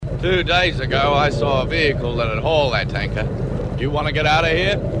2 days ago, I saw a vehicle that had hauled that tanker. You want to get out of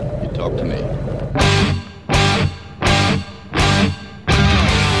here? You talk to me.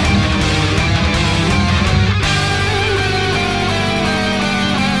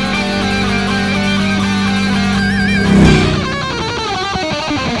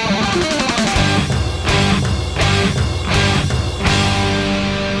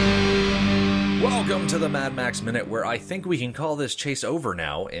 Welcome to the Mad Max Minute, where I think we can call this chase over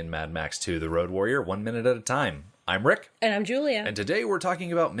now in Mad Max 2, The Road Warrior, 1 minute at a time. I'm Rick. And I'm Julia. And today we're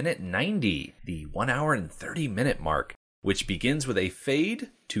talking about minute 90, the 1 hour and 30 minute mark, which begins with a fade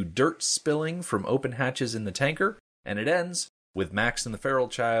to dirt spilling from open hatches in the tanker, and it ends with Max and the feral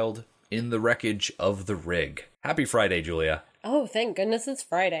child in the wreckage of the rig. Happy Friday, Julia. Oh, thank goodness it's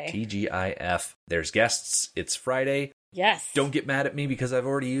Friday. TGIF. There's guests. It's Friday. Yes. Don't get mad at me because I've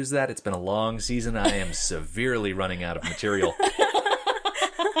already used that. It's been a long season. I am severely running out of material.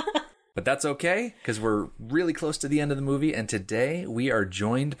 But that's okay, because we're really close to the end of the movie, and today we are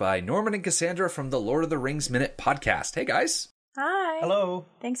joined by Norman and Cassandra from the Lord of the Rings Minute podcast. Hey, guys. Hi. Hello.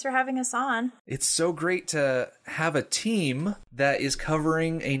 Thanks for having us on. It's so great to have a team that is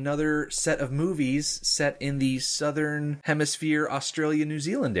covering another set of movies set in the Southern Hemisphere, Australia, New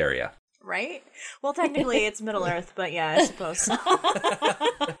Zealand area. Right? Well, technically it's Middle Earth, but yeah, I suppose so.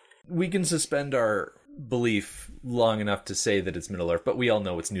 We can suspend our belief long enough to say that it's Middle Earth, but we all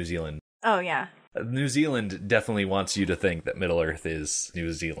know it's New Zealand. Oh, yeah. New Zealand definitely wants you to think that Middle Earth is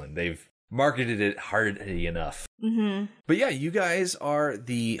New Zealand. They've marketed it hardly enough. Mm-hmm. But yeah, you guys are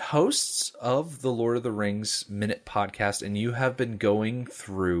the hosts of the Lord of the Rings Minute podcast, and you have been going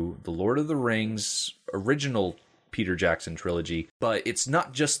through the Lord of the Rings original Peter Jackson trilogy, but it's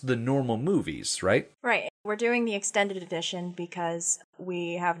not just the normal movies, right? Right. We're doing the extended edition because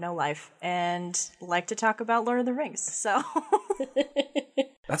we have no life and like to talk about Lord of the Rings, so...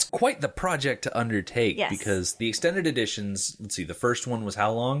 That's quite the project to undertake, yes. Because the extended editions, let's see, the first one was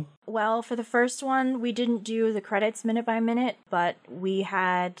how long? Well, for the first one, we didn't do the credits minute by minute, but we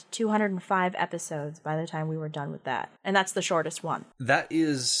had 205 episodes by the time we were done with that. And that's the shortest one. That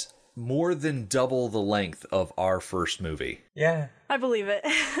is more than double the length of our first movie. Yeah. I believe it.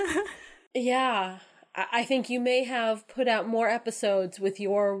 Yeah. I think you may have put out more episodes with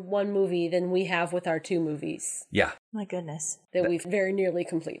your one movie than we have with our 2 movies. Yeah. My goodness. That we've very nearly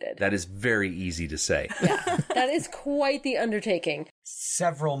completed. That is very easy to say. Yeah. That is quite the undertaking.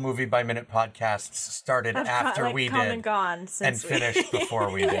 Several movie by minute podcasts started after we come did and gone and since finished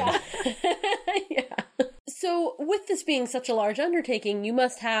before we did. Yeah. So, with this being such a large undertaking, you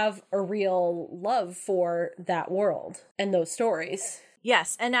must have a real love for that world and those stories.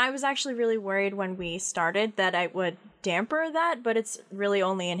 Yes, and I was actually really worried when we started that I would damper that, but it's really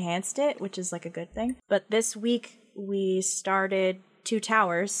only enhanced it, which is like a good thing. But this week we started Two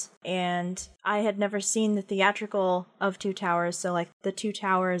Towers, and I had never seen the theatrical of Two Towers, so like the Two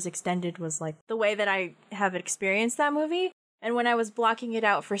Towers extended was like the way that I have experienced that movie. And when I was blocking it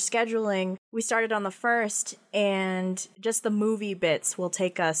out for scheduling, we started on the 1st, and just the movie bits will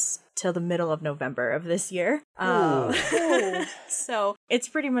take us till the middle of November of this year. So it's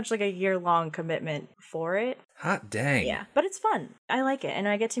pretty much like a year-long commitment for it. Hot dang. Yeah, but it's fun. I like it, and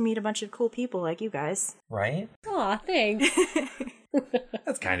I get to meet a bunch of cool people like you guys. Right? Aw, thanks.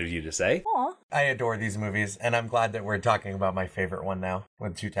 That's kind of you to say. Aw. I adore these movies, and I'm glad that we're talking about my favorite one now,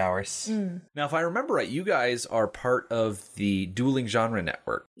 with Two Towers. Now, if I remember right, you guys are part of the Dueling Genre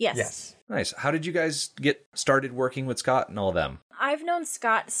Network. Yes. Yes. Nice. How did you guys get started working with Scott and all of them? I've known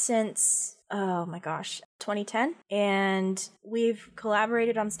Scott since, 2010, and we've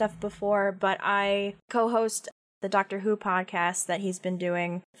collaborated on stuff before, but I co-host the Doctor Who podcast that he's been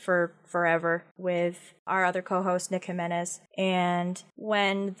doing for forever with our other co-host, Nick Jimenez. And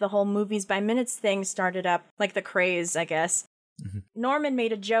when the whole movies by minutes thing started up, like the craze, I guess, Norman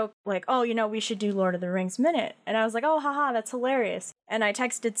made a joke like, oh, we should do Lord of the Rings Minute. And I was like, oh, haha, that's hilarious. And I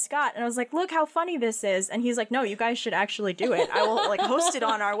texted Scott and I was like, look how funny this is. And he's like, no, you guys should actually do it. I will host it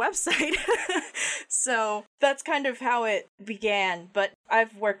on our website. So that's kind of how it began. But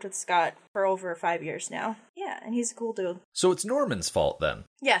I've worked with Scott for over 5 years now. Yeah, and he's a cool dude. So it's Norman's fault then.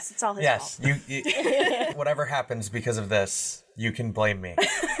 Yes, it's all his fault. Yes, you whatever happens because of this, you can blame me.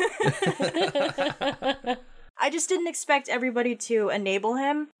 I just didn't expect everybody to enable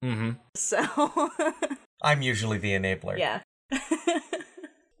him. Mm-hmm. So. I'm usually the enabler. Yeah.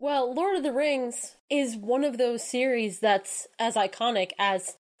 Well, Lord of the Rings is one of those series that's as iconic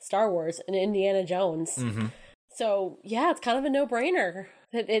as Star Wars and Indiana Jones. Mm-hmm. So, yeah, it's kind of a no-brainer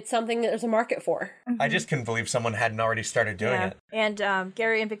that it's something that there's a market for. I just couldn't believe someone hadn't already started doing it. And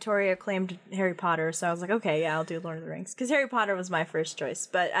Gary and Victoria claimed Harry Potter, so I was like, okay, yeah, I'll do Lord of the Rings. Because Harry Potter was my first choice,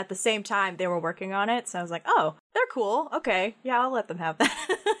 but at the same time, they were working on it, so I was like, oh, they're cool. Okay, yeah, I'll let them have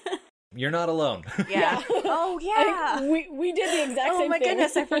that. You're not alone. Yeah. Oh, yeah. We did the exact same thing. Oh, my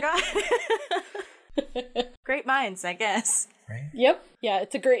goodness, I forgot. Great minds, I guess. Right? Yep. Yeah,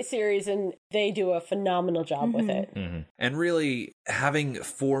 it's a great series, and they do a phenomenal job with it. And really, having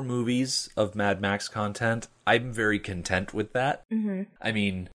 4 movies of Mad Max content, I'm very content with that. I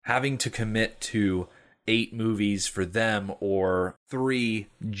mean, having to commit to 8 movies for them or 3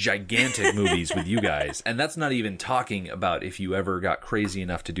 gigantic movies with you guys. And that's not even talking about if you ever got crazy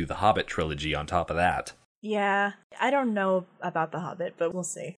enough to do the Hobbit trilogy on top of that. Yeah, I don't know about The Hobbit, but we'll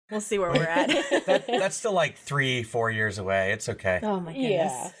see. We'll see where we're at. That's still like 3-4 years away. It's okay. Oh my goodness.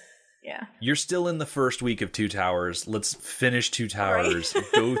 Yeah. Yeah. You're still in the first week of Two Towers. Let's finish Two Towers,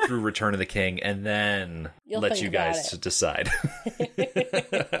 go through Return of the King, and then You'll let think you about guys it. decide.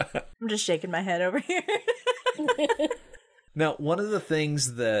 I'm just shaking my head over here. Now, one of the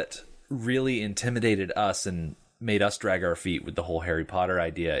things that really intimidated us and made us drag our feet with the whole Harry Potter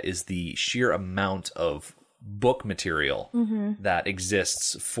idea is the sheer amount of book material that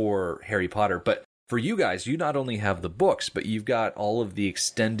exists for Harry Potter. But for you guys, you not only have the books, but you've got all of the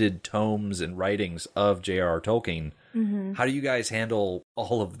extended tomes and writings of J.R.R. Tolkien. How do you guys handle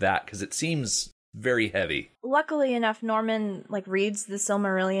all of that? Because it seems very heavy. Luckily enough, Norman reads the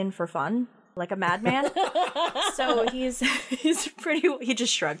Silmarillion for fun, like a madman. So he's pretty. He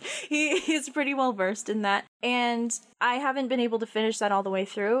just shrugged. He's pretty well versed in that, and I haven't been able to finish that all the way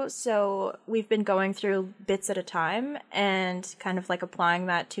through. So we've been going through bits at a time and kind of applying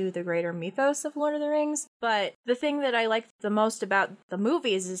that to the greater mythos of Lord of the Rings. But the thing that I liked the most about the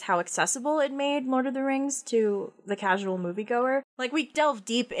movies is how accessible it made Lord of the Rings to the casual moviegoer. We delve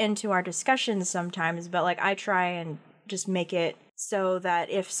deep into our discussions sometimes, but I try and just make it so that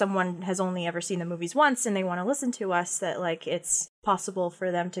if someone has only ever seen the movies once and they want to listen to us, that it's possible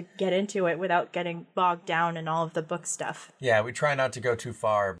for them to get into it without getting bogged down in all of the book stuff. Yeah, we try not to go too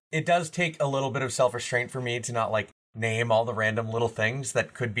far. It does take a little bit of self-restraint for me to not name all the random little things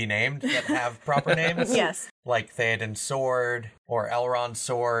that could be named that have proper names. Yes. Like Theoden's sword or Elrond's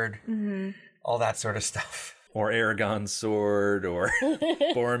sword, all that sort of stuff. Or Aragorn's sword, or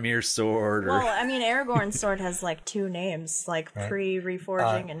Boromir's sword. Or... Well, I mean, Aragorn's sword has 2 names,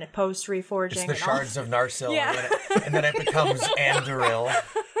 pre-reforging and post-reforging. It's the Shards of Narsil, Yeah. and then it becomes Anduril.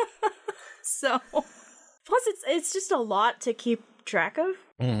 So, plus it's just a lot to keep track of.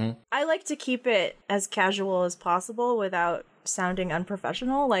 I like to keep it as casual as possible without sounding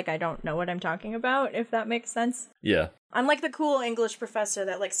unprofessional, I don't know what I'm talking about, if that makes sense. Yeah. I'm the cool English professor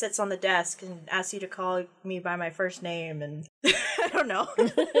that sits on the desk and asks you to call me by my first name, and I don't know.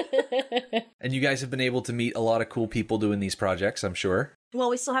 And you guys have been able to meet a lot of cool people doing these projects, I'm sure. Well,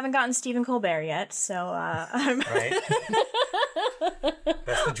 we still haven't gotten Stephen Colbert yet, so I'm Right?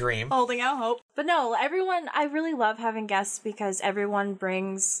 That's the dream. holding out hope. But no, I really love having guests because everyone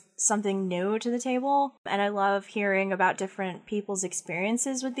brings something new to the table. And I love hearing about different people's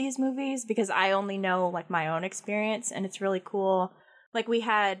experiences with these movies because I only know my own experience, and it's really cool. We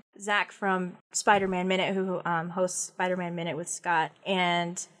had Zach from Spider-Man Minute who hosts Spider-Man Minute with Scott,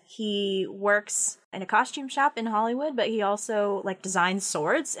 and he works in a costume shop in Hollywood, but he also designs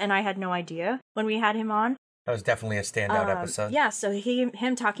swords, and I had no idea when we had him on. That was definitely a standout episode. Yeah, so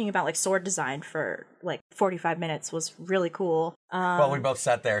him talking about sword design for 45 minutes was really cool. Well, we both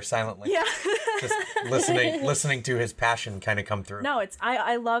sat there silently. Yeah. Just listening to his passion kind of come through. No,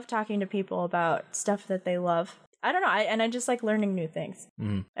 I love talking to people about stuff that they love. I don't know, I just like learning new things.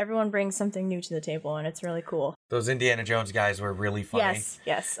 Everyone brings something new to the table, and it's really cool. Those Indiana Jones guys were really funny.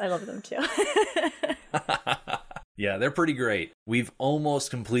 Yes, I love them too. Yeah, they're pretty great. We've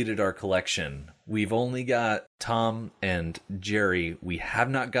almost completed our collection. We've only got Tom and Jerry. We have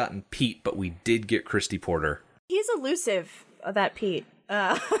not gotten Pete, but we did get Christy Porter. He's elusive, that Pete.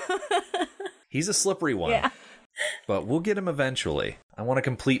 He's a slippery one. Yeah. But we'll get him eventually. I want to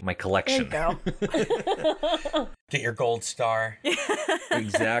complete my collection. There you go. Get your gold star.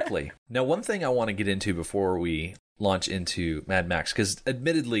 Exactly. Now, one thing I want to get into before we launch into Mad Max, because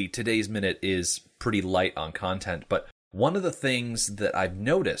admittedly, today's minute is pretty light on content, but one of the things that I've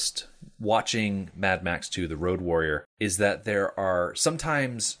noticed watching Mad Max 2, The Road Warrior, is that there are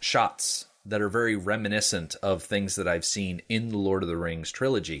sometimes shots that are very reminiscent of things that I've seen in the Lord of the Rings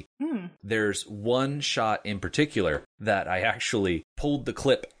trilogy. There's one shot in particular that I actually pulled the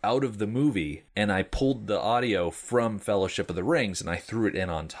clip out of the movie and I pulled the audio from Fellowship of the Rings and I threw it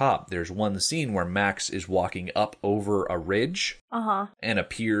in on top. There's one scene where Max is walking up over a ridge and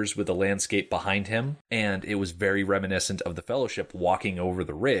appears with the landscape behind him, and it was very reminiscent of the Fellowship walking over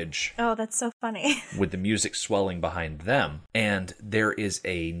the ridge. Oh, that's so funny. With the music swelling behind them. And there is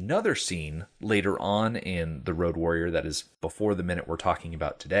another scene later on in The Road Warrior that is before the minute we're talking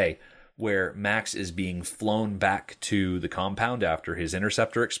about today, where Max is being flown back to the compound after his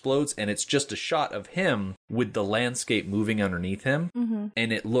interceptor explodes, and it's just a shot of him with the landscape moving underneath him,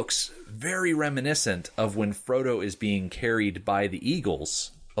 and it looks very reminiscent of when Frodo is being carried by the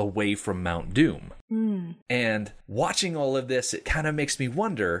eagles away from Mount Doom. And watching all of this, it kind of makes me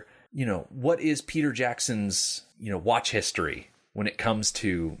wonder, what is Peter Jackson's, watch history when it comes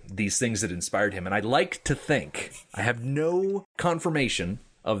to these things that inspired him? And I'd like to think, I have no confirmation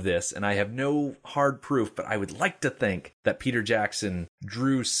of this, and I have no hard proof, but I would like to think that Peter Jackson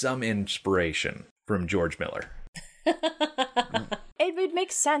drew some inspiration from George Miller. It would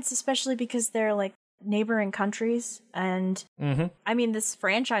make sense, especially because they're like neighboring countries, and I mean, this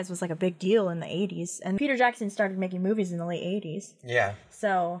franchise was like a big deal in the 80s, and Peter Jackson started making movies in the late 80s. Yeah.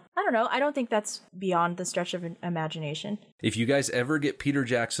 So, I don't know. I don't think that's beyond the stretch of imagination. If you guys ever get Peter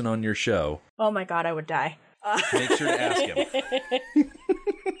Jackson on your show, oh my god, I would die. Make sure to ask him.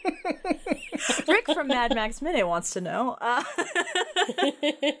 Rick from Mad Max Minute wants to know. I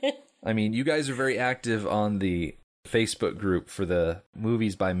mean, you guys are very active on the Facebook group for the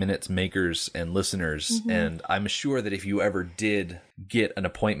Movies by Minutes makers and listeners, and I'm sure that if you ever did get an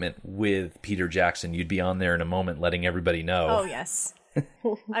appointment with Peter Jackson, you'd be on there in a moment letting everybody know. Oh, yes.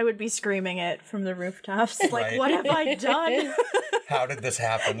 I would be screaming it from the rooftops. Like, Right. what have I done? How did this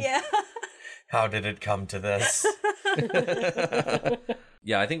happen? Yeah. How did it come to this?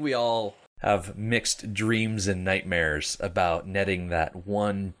 Yeah, I think we all have mixed dreams and nightmares about netting that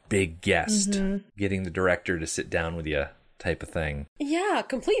one big guest, getting the director to sit down with you type of thing. Yeah,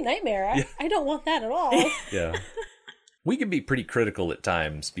 complete nightmare. I don't want that at all. Yeah. We can be pretty critical at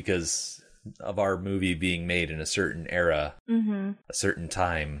times because of our movie being made in a certain era, a certain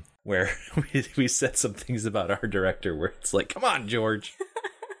time, where we said some things about our director where it's like, come on, George.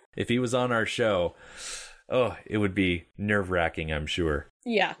 If he was on our show, it would be nerve-wracking, I'm sure.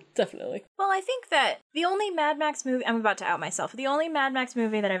 Yeah, definitely. Well, I think that the only Mad Max movie, I'm about to out myself, the only Mad Max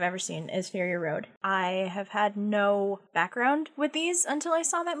movie that I've ever seen is Fury Road. I have had no background with these until I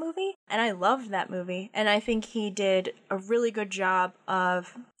saw that movie, and I loved that movie. And I think he did a really good job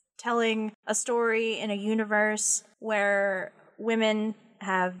of telling a story in a universe where women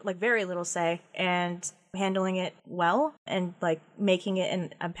have like very little say and handling it well and like making it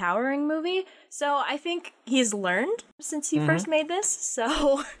an empowering movie. So I think he's learned since he first made this.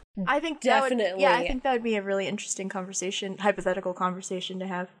 So I think Definitely. I think that would be a really interesting conversation, hypothetical conversation to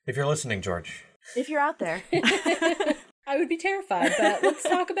have. If you're listening, George. If you're out there. I would be terrified, but let's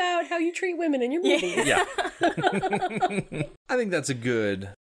talk about how you treat women in your movies. Yeah. I think that's a good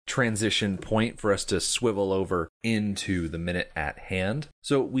transition point for us to swivel over into the minute at hand.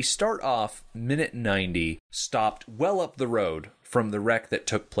 So we start off minute 90, stopped well up the road from the wreck that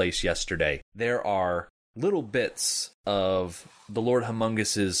took place yesterday. There are little bits of the Lord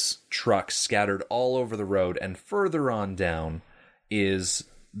Humongus's trucks scattered all over the road, and further on down is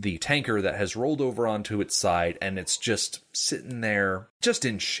the tanker that has rolled over onto its side, and it's just sitting there just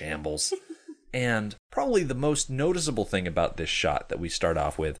in shambles. And probably the most noticeable thing about this shot that we start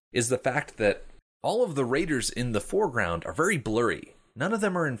off with is the fact that all of the raiders in the foreground are very blurry. None of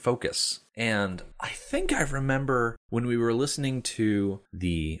them are in focus. And I think I remember when we were listening to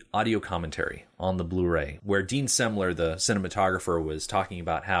the audio commentary on the Blu-ray, where Dean Semler, the cinematographer, was talking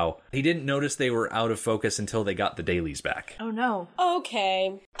about how he didn't notice they were out of focus until they got the dailies back. Oh no.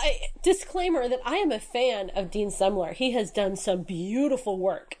 Okay. Disclaimer that I am a fan of Dean Semler. He has done some beautiful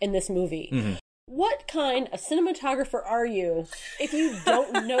work in this movie. What kind of cinematographer are you if you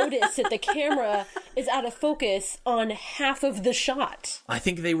don't notice that the camera is out of focus on half of the shot? I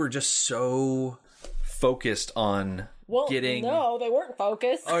think they were just so focused on getting... No, they weren't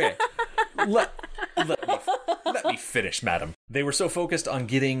focused. Okay. Let me finish, madam. They were so focused on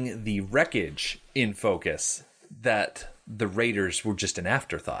getting the wreckage in focus that the raiders were just an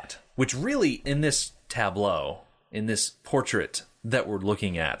afterthought. Which really, in this tableau, in this portrait that we're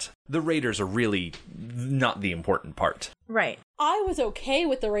looking at, the raiders are really not the important part. Right. I was okay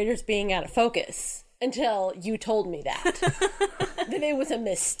with the raiders being out of focus until you told me that. That it was a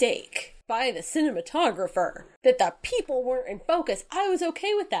mistake by the cinematographer, that the people weren't in focus. I was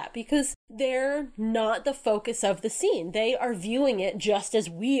okay with that because they're not the focus of the scene. They are viewing it just as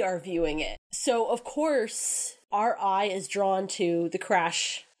we are viewing it. So, of course, our eye is drawn to the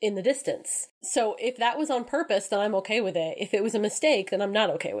crash in the distance. So if that was on purpose, then I'm okay with it. If it was a mistake, then I'm not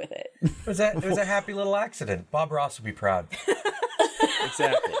okay with it. It was a happy little accident. Bob Ross would be proud.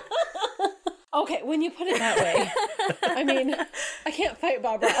 Exactly. Okay, when you put it that way. I mean, I can't fight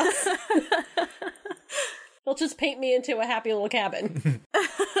Bob Ross. He'll just paint me into a happy little cabin.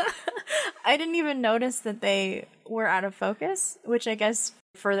 I didn't even notice that they were out of focus, which I guess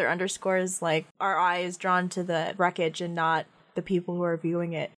further underscores, like, our eye is drawn to the wreckage and not the people who are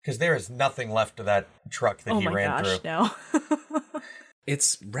viewing it. Because there is nothing left of that truck that he ran through. No.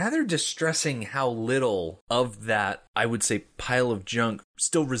 It's rather distressing how little of that, I would say, pile of junk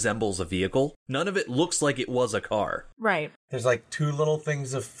still resembles a vehicle. None of it looks like it was a car. Right. There's like 2 little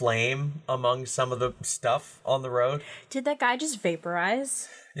things of flame among some of the stuff on the road. Did that guy just vaporize?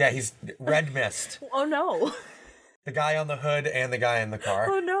 Yeah, he's red mist. Oh no. The guy on the hood and the guy in the car.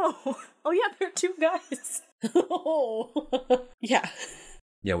 Oh no. Oh yeah, there are 2 guys. Oh. Yeah.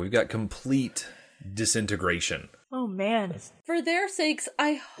 Yeah, we've got complete disintegration. Oh man. For their sakes,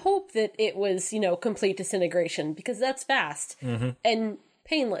 I hope that it was, complete disintegration, because that's fast and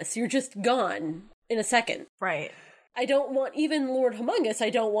painless. You're just gone in a second. Right. I don't want, even Lord Humongous, I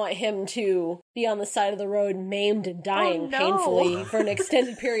don't want him to be on the side of the road maimed and dying painfully for an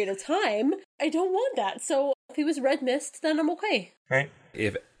extended period of time. I don't want that. So if he was red mist, then I'm okay. Right?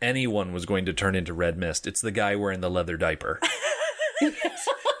 If anyone was going to turn into red mist, it's the guy wearing the leather diaper.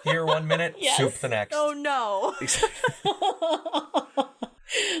 Here 1 minute, Yes. soup the next. Oh no.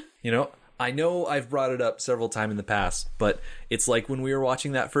 I know I've brought it up several times in the past, but it's like when we were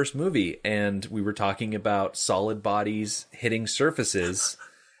watching that first movie and we were talking about solid bodies hitting surfaces,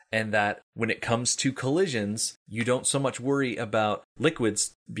 and that when it comes to collisions, you don't so much worry about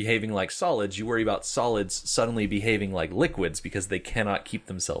liquids behaving like solids, you worry about solids suddenly behaving like liquids because they cannot keep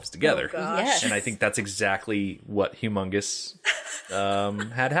themselves together. Oh, gosh. Yes. And I think that's exactly what Humongous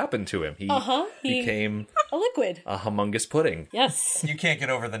had happened to him. He became A liquid. a humongous pudding. Yes. You can't get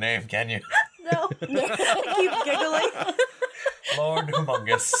over the name, can you? No. I keep giggling. Lord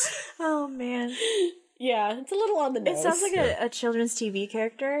Humongous. Oh man. Yeah, it's a little on the nose. It sounds like a children's TV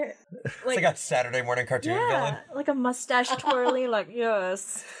character. It's like a Saturday morning cartoon villain. Like a mustache twirly, like,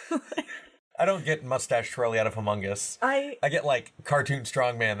 yes. I don't get mustache twirly out of Humongous. I get like cartoon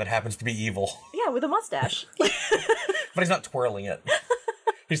strongman that happens to be evil. Yeah, with a mustache. But he's not twirling it.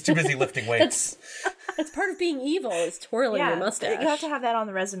 He's too busy lifting weights. That's part of being evil, is twirling your mustache. You have to have that on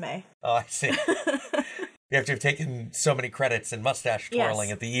the resume. Oh, I see. You have to have taken so many credits in mustache twirling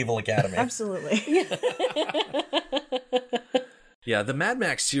Yes. at the Evil Academy. Absolutely. Yeah, the Mad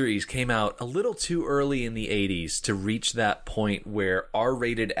Max series came out a little too early in the 80s to reach that point where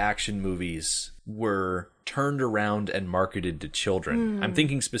R-rated action movies were turned around and marketed to children. I'm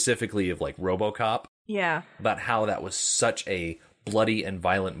thinking specifically of like RoboCop, Yeah. about how that was such a bloody and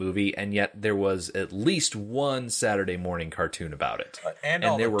violent movie, and yet there was at least one Saturday morning cartoon about it. And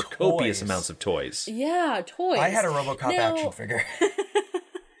all there the were copious toys. amounts of toys. Yeah, toys. I had a RoboCop Now, action figure.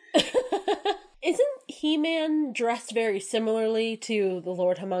 Isn't He-Man dressed very similarly to the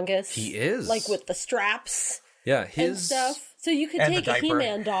Lord Humongous? He is. Like with the straps Yeah, and his stuff. So you could And the take a diaper.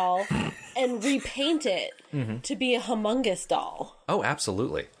 He-Man doll and repaint it to be a Humongous doll. Oh,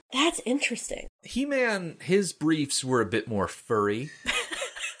 absolutely. That's interesting. He-Man, his briefs were a bit more furry.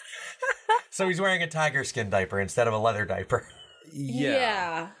 So he's wearing a tiger skin diaper instead of a leather diaper.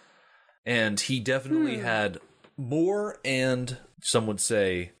 Yeah. And he definitely had more, and some would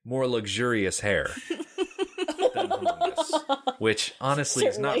say more luxurious hair than Humongous, which honestly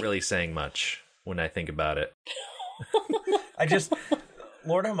is not Certainly. really saying much when I think about it.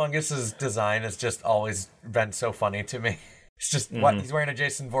 Lord Humongous's design has just always been so funny to me. It's just what he's wearing, a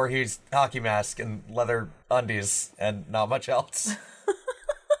Jason Voorhees hockey mask and leather undies and not much else.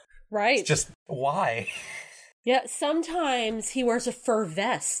 Right. It's just why? Yeah, sometimes he wears a fur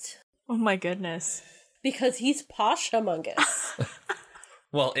vest Oh my goodness. because he's posh Humongous.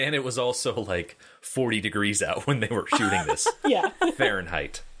 Well, and it was also like 40 degrees out when they were shooting this. Yeah.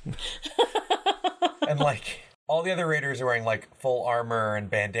 Fahrenheit. And like all the other raiders are wearing like full armor and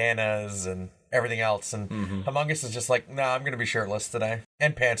bandanas and everything else, and Humongous is just like, nah, I'm gonna be shirtless today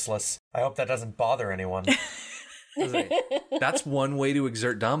and pantsless. I hope that doesn't bother anyone. That's one way to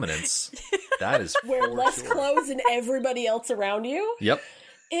exert dominance. That is Wear for less sure. clothes than everybody else around you? Yep.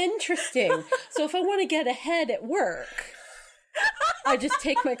 Interesting. So if I want to get ahead at work, I just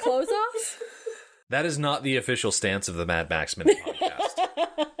take my clothes off? That is not the official stance of the Mad Max Minute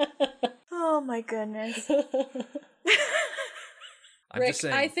podcast. Oh my goodness. I'm Rick, just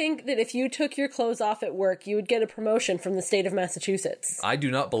saying. I think that if you took your clothes off at work, you would get a promotion from the state of Massachusetts. I do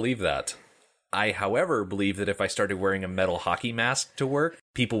not believe that. I, however, believe that if I started wearing a metal hockey mask to work,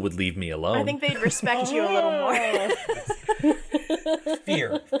 people would leave me alone. I think they'd respect you a little more.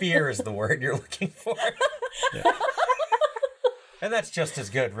 Fear is the word you're looking for. Yeah. And that's just as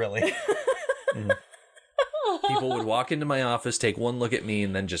good, really. People would walk into my office, take one look at me,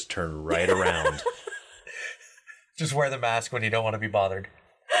 and then just turn right around. Just wear the mask when you don't want to be bothered.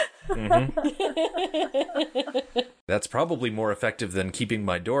 That's probably more effective than keeping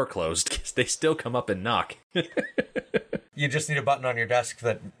my door closed, because they still come up and knock. You just need a button on your desk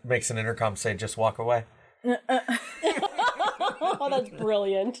that makes an intercom say, just walk away. Oh, that's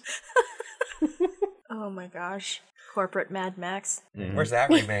brilliant. Oh my gosh. Corporate Mad Max. Where's that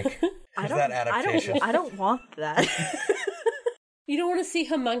remake? Where's that adaptation? I don't want that. You don't want to see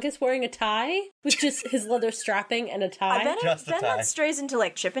Humongous wearing a tie with just his leather strapping and a tie? Then Just a tie. that strays into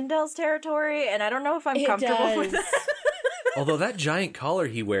like Chippendales territory, and I don't know if I'm It comfortable with does. that. Although that giant collar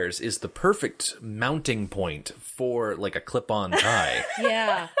he wears is the perfect mounting point for, like, a clip-on tie.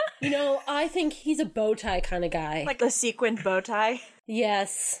 Yeah. You know, I think he's a bow tie kind of guy. Like a sequined bow tie.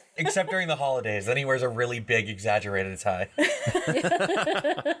 Yes. Except during the holidays. Then he wears a really big, exaggerated tie.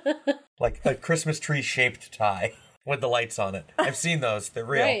 Like a Christmas tree-shaped tie with the lights on it. I've seen those. They're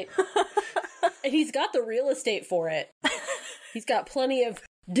real. Right. And he's got the real estate for it. He's got plenty of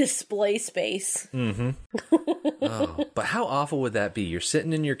display space. Oh, but how awful would that be? You're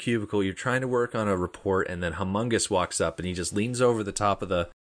sitting in your cubicle, you're trying to work on a report, and then Humongous walks up and he just leans over the top of the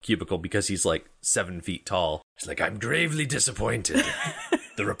cubicle because he's like 7 feet tall. He's like, I'm gravely disappointed.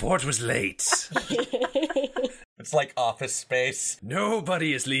 The report was late. It's like Office Space.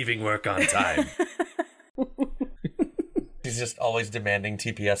 Nobody is leaving work on time. He's just always demanding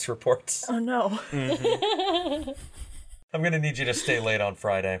TPS reports. Oh no. I'm gonna need you to stay late on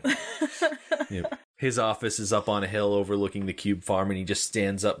Friday. Yep. His office is up on a hill overlooking the Cube Farm, and he just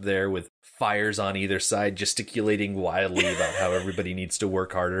stands up there with fires on either side, gesticulating wildly about how everybody needs to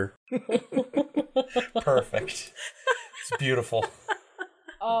work harder. Perfect. It's beautiful.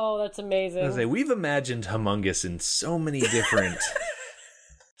 Oh, that's amazing. I say, we've imagined Humongous in so many different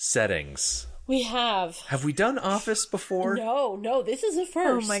settings. We have. Have we done Office before? No, this is a Oh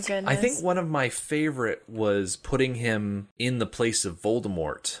first. my goodness. I think one of my favorite was putting him in the place of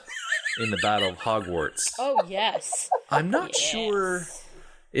Voldemort in the Battle of Hogwarts. Oh, yes. I'm not sure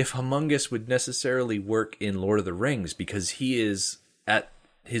if Humongous would necessarily work in Lord of the Rings, because he is, at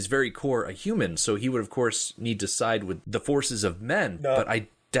his very core, a human, so he would, of course, need to side with the forces of men. No. But I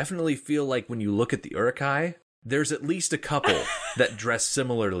definitely feel like when you look at the Uruk-hai, there's at least a couple that dress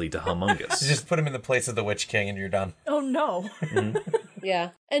similarly to Humongous. Just put him in the place of the Witch King and you're done. Oh no. Yeah.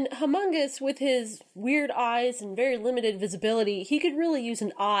 And Humongous, with his weird eyes and very limited visibility, he could really use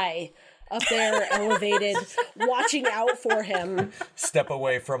an eye up there, elevated, watching out for him. Step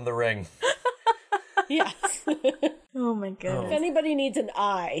away from the ring. Yes. Oh my goodness. If anybody needs an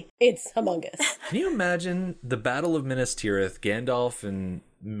eye, it's Humongous. Can you imagine the Battle of Minas Tirith, Gandalf and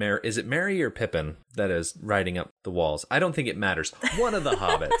is it Merry or Pippin that is riding up the walls? I don't think it matters. One of the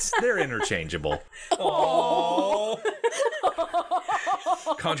hobbits. They're interchangeable. Oh.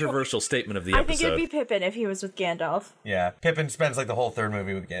 Controversial statement of the I episode. think it'd be Pippin if he was with Gandalf. Yeah, Pippin spends like the whole third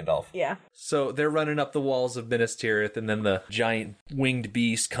movie with Gandalf. Yeah. So they're running up the walls of Minas Tirith, and then the giant winged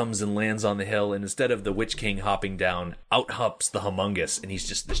beast comes and lands on the hill, and instead of the Witch King hopping down, out hops the Humongous, and he's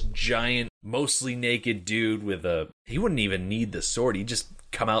just this giant, mostly naked dude with he wouldn't even need the sword. He'd just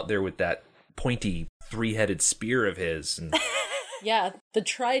come out there with that pointy, three-headed spear of his, and Yeah, the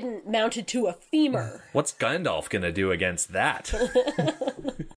trident mounted to a femur. what's Gandalf gonna do against that?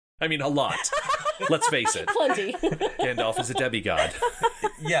 I mean, a lot. Let's face it. Plenty. Gandalf is a demigod.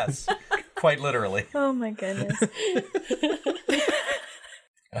 Yes, quite literally. Oh my goodness.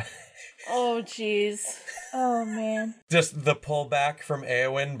 Oh, jeez. Oh man. Just the pullback from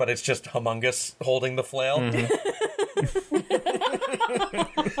Eowyn, but it's just Humongous holding the flail.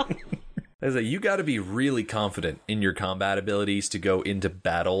 You got to be really confident in your combat abilities to go into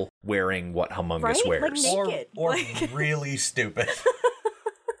battle wearing what Humongous Right? wears. Like naked. Or Like- really stupid.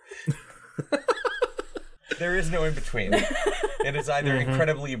 There is no in between. It is either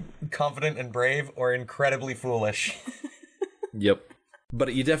incredibly confident and brave or incredibly foolish. Yep.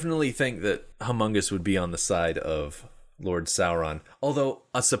 But you definitely think that Humongous would be on the side of Lord Sauron. Although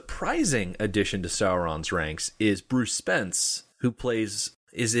a surprising addition to Sauron's ranks is Bruce Spence, who plays...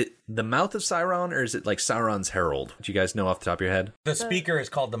 Is it the Mouth of Sauron, or is it like Sauron's Herald? Do you guys know off the top of your head? The speaker is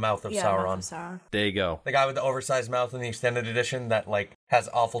called the Mouth of Yeah, Sauron. Mouth of Sauron. There you go. The guy with the oversized mouth in the extended edition that like has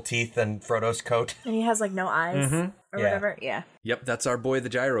awful teeth and Frodo's coat. And he has like no eyes or Yeah. whatever. Yeah. Yep, that's our boy, the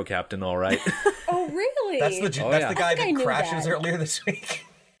Gyro Captain, all right. Oh, really? That's the Oh, that's yeah. the guy I think I that knew crashes that. earlier this week.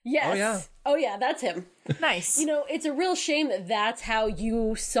 Yes. Oh, yeah. Oh yeah, that's him. Nice. You know, it's a real shame that that's how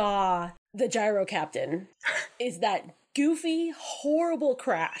you saw the Gyro Captain, is that goofy, horrible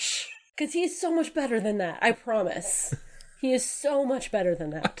crash. Because he is so much better than that, I promise. He is so much better than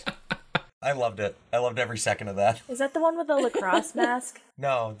that. I loved it. I loved every second of that. Is that the one with the lacrosse mask?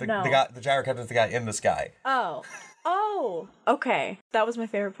 No, the No. guy, the Gyro Captain's the guy in the sky. Oh. Oh. Okay. That was my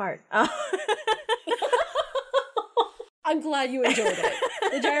favorite part. I'm glad you enjoyed it.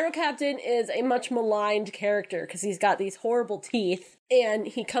 The Gyro Captain is a much maligned character because he's got these horrible teeth and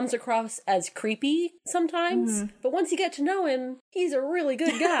he comes across as creepy sometimes. But once you get to know him, he's a really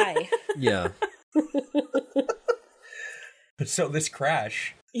good guy. Yeah. So this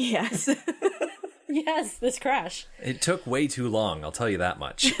crash, Yes. Yes, this crash. It took way too long, I'll tell you that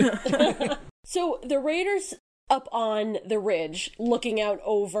much. So the Raiders up on the ridge looking out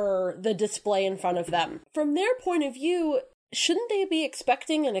over the display in front of them. From their point of view, shouldn't they be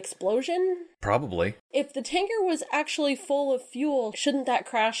expecting an explosion? Probably. If the tanker was actually full of fuel, shouldn't that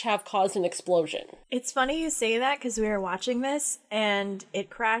crash have caused an explosion? It's funny you say that because we were watching this and it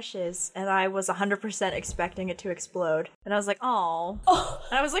crashes and I was 100% expecting it to explode. And I was like, oh.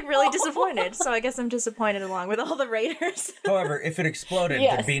 And I was like really disappointed. So I guess I'm disappointed along with all the Raiders. however, if it exploded,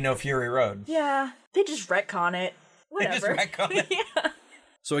 Yes. there'd be no Fury Road. Yeah. They just retcon it. They just Whatever. retcon it. Yeah.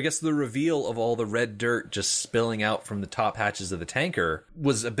 So I guess the reveal of all the red dirt just spilling out from the top hatches of the tanker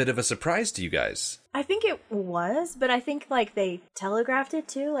was a bit of a surprise to you guys. I think it was, but I think like they telegraphed it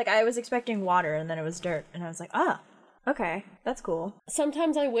too. Like I was expecting water and then it was dirt. And I was like, ah, okay, that's cool.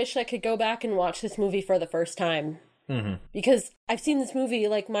 Sometimes I wish I could go back and watch this movie for the first time. Because I've seen this movie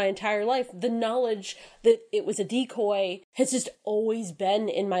like my entire life. The knowledge that it was a decoy has just always been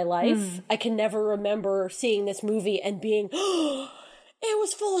in my life. I can never remember seeing this movie and being, oh, it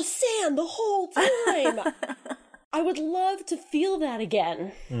was full of sand the whole time. I would love to feel that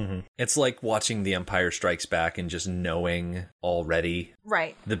again. It's like watching The Empire Strikes Back and just knowing already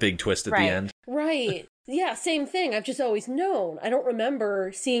Right. the big twist at Right. the end. Right. Yeah, same thing. I've just always known. I don't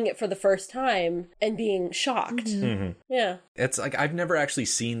remember seeing it for the first time and being shocked. Yeah. It's like I've never actually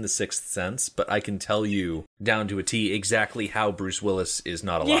seen The Sixth Sense, but I can tell you down to a T exactly how Bruce Willis is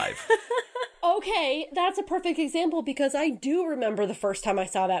not alive. Okay, that's a perfect example because I do remember the first time I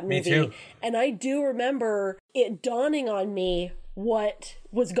saw that movie. Me too. And I do remember it dawning on me what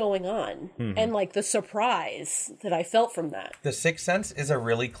was going on and like the surprise that I felt from that. The Sixth Sense is a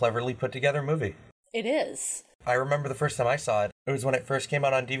really cleverly put together movie. It is. I remember the first time I saw it, it was when it first came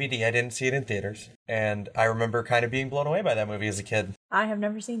out on DVD. I didn't see it in theaters. And I remember kind of being blown away by that movie as a kid. I have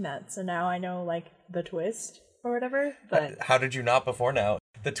never seen that. So now I know like the twist or whatever. But How did you not before now?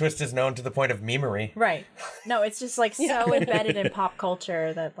 The twist is known to the point of memery. right. No, it's just like so embedded in pop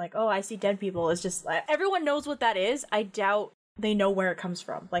culture that like, oh, I see dead people. It's just like, everyone knows what that is. I doubt they know where it comes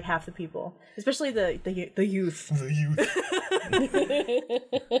from. Like half the people, especially the youth. The youth.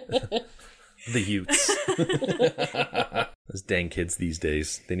 The Utes. Those dang kids these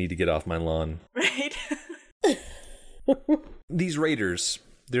days. They need to get off my lawn. Right. These raiders,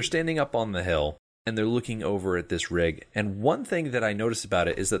 they're standing up on the hill and they're looking over at this rig. And one thing that I noticed about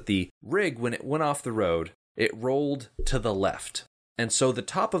it is that the rig, when it went off the road, it rolled to the left. And so the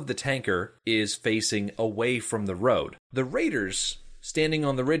top of the tanker is facing away from the road. The raiders, standing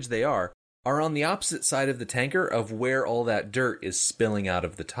on the ridge they are on the opposite side of the tanker of where all that dirt is spilling out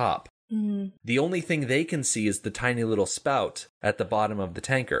of the top. The only thing they can see is the tiny little spout at the bottom of the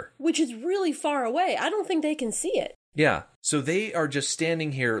tanker. Which is really far away. I don't think they can see it. Yeah, so they are just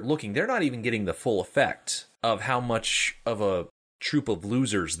standing here looking. They're not even getting the full effect of how much of a troop of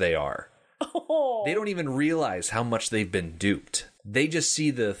losers they are. Oh. They don't even realize how much they've been duped. They just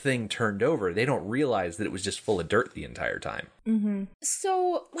see the thing turned over. They don't realize that it was just full of dirt the entire time.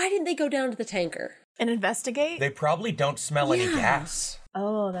 So why didn't they go down to the tanker? And investigate. They probably don't smell any gas.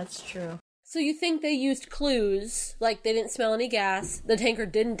 Oh, that's true. So you think they used clues, like they didn't smell any gas, the tanker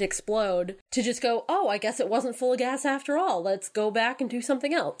didn't explode, to just go, oh, I guess it wasn't full of gas after all. Let's go back and do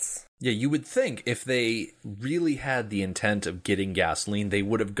something else. Yeah, you would think if they really had the intent of getting gasoline, they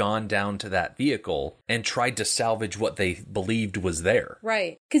would have gone down to that vehicle and tried to salvage what they believed was there.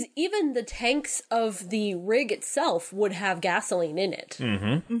 Right. Because even the tanks of the rig itself would have gasoline in it.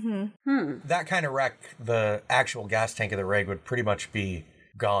 That kind of wreck, the actual gas tank of the rig would pretty much be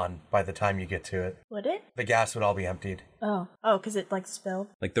gone by the time you get to it. Would it? The gas would all be emptied. Oh, because it like spilled.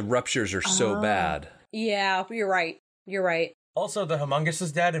 Like the ruptures are so bad. Yeah, you're right. You're right. Also, the Humongous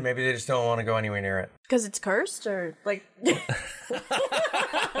is dead, and maybe they just don't want to go anywhere near it. Because it's cursed, or like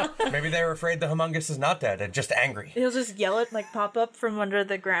Maybe they were afraid the Humongous is not dead and just angry. he'll just yell it, like pop up from under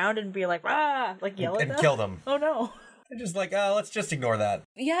the ground and be like, "Ah!" Like yell at And them. kill them. Oh no! They're just like, oh, let's just ignore that.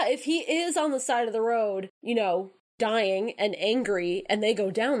 Yeah, if he is on the side of the road, dying and angry, and they go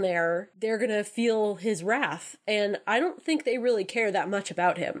down there, they're gonna feel his wrath. And I don't think they really care that much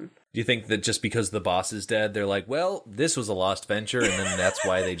about him. Do you think that just because the boss is dead, they're like, well, this was a lost venture, and then that's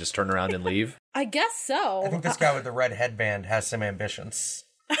why they just turn around and leave? I guess so. I think this guy with the red headband has some ambitions.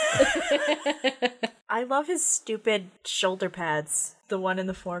 I love his stupid shoulder pads, the one in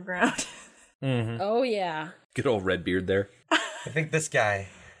the foreground. Oh, yeah. Good old Redbeard there. I think this guy,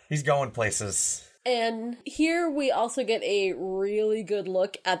 he's going places. And here we also get a really good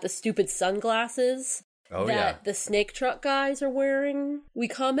look at the stupid sunglasses that the snake truck guys are wearing. We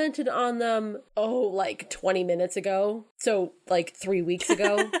commented on them, 20 minutes ago. So, 3 weeks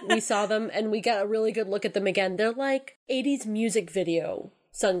ago, we saw them, and we got a really good look at them again. They're like 80s music video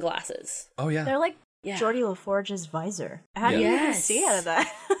sunglasses. Oh, yeah. They're like Yeah. Geordie LaForge's visor. How do you even Yes. see out of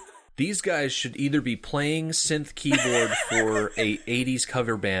that? These guys should either be playing synth keyboard for a 80s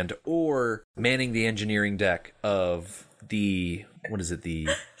cover band or manning the engineering deck of the... What is it? The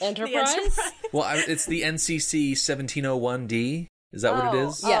Enterprise? Well, it's the NCC 1701D. Is that what it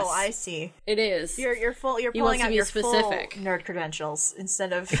is? Yes. Oh, I see. It is. You're He pulling wants to out be your specific. full nerd credentials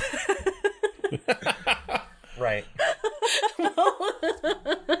instead of... Right.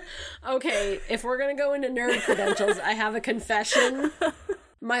 Okay, if we're gonna go into nerd credentials, I have a confession.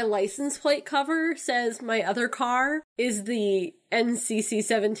 My license plate cover says my other car is the NCC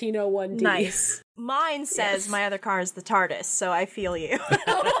 1701D. Nice. Mine says my other car is the TARDIS, so I feel you.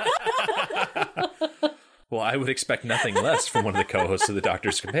 Well, I would expect nothing less from one of the co-hosts of The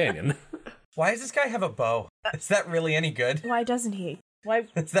Doctor's Companion. Why does this guy have a bow? Is that really any good? Why doesn't he? Why?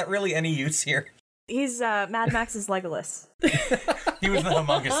 Is that really any use here? He's Mad Max's Legolas. He was the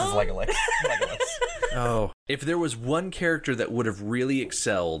Humongous' Legolas. Oh. If there was one character that would have really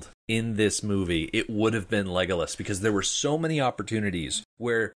excelled in this movie, it would have been Legolas, because there were so many opportunities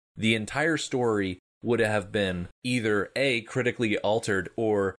where the entire story would have been either A, critically altered,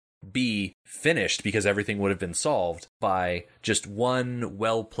 or B, finished because everything would have been solved by just one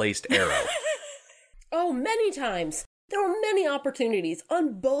well-placed arrow. Oh, many times. There were many opportunities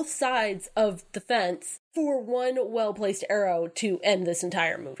on both sides of the fence for one well-placed arrow to end this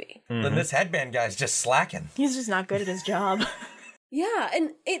entire movie. Then this headband guy's just slacking. He's just not good at his job. Yeah,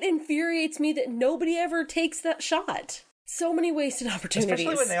 and it infuriates me that nobody ever takes that shot. So many wasted opportunities.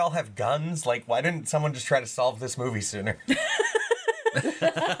 Especially when they all have guns. Like, why didn't someone just try to solve this movie sooner?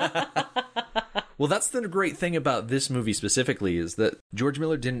 Well, that's the great thing about this movie specifically, is that George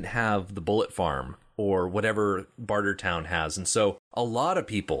Miller didn't have the bullet farm or whatever Bartertown has. And so a lot of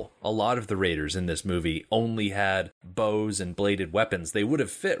people, a lot of the raiders in this movie only had bows and bladed weapons. They would have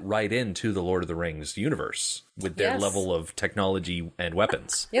fit right into the Lord of the Rings universe with their Yes. level of technology and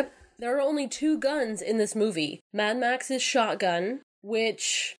weapons. Yep. There are only 2 guns in this movie. Mad Max's shotgun,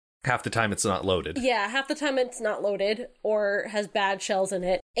 which... Half the time it's not loaded. Yeah, half the time it's not loaded or has bad shells in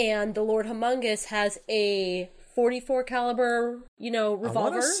it. And the Lord Humongous has a 44 caliber, I want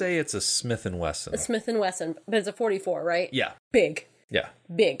revolver. to say it's a Smith & Wesson. A Smith & Wesson, but it's a 44, right? Yeah, Big. yeah.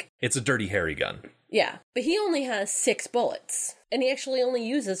 Big. It's a dirty, hairy gun. Yeah. But he only has 6 bullets. And he actually only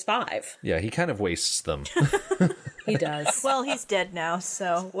uses 5. Yeah, he kind of wastes them. He does. Well, he's dead now,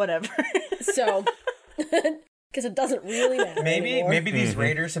 so whatever. So... Because it doesn't really matter anymore. Maybe these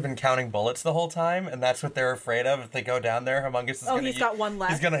raiders have been counting bullets the whole time, and that's what they're afraid of. If they go down there, Humongous is Oh, gonna he's got one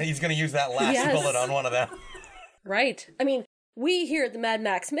left. He's gonna use that last Yes. bullet on one of them. Right. I mean, we here at the Mad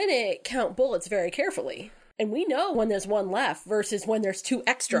Max Minute count bullets very carefully. And we know when there's one left versus when there's 2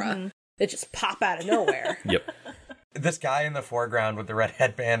 extra that just pop out of nowhere. Yep. This guy in the foreground with the red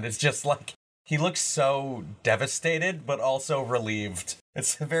headband is just like, he looks so devastated, but also relieved.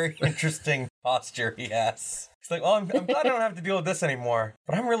 It's a very interesting posture he has. He's like, well, I'm glad I don't have to deal with this anymore,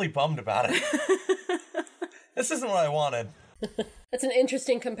 but I'm really bummed about it. This isn't what I wanted. That's an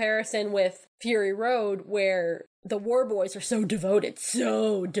interesting comparison with Fury Road, where the War Boys are so devoted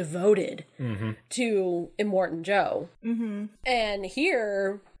to Immortan Joe. Mm-hmm. And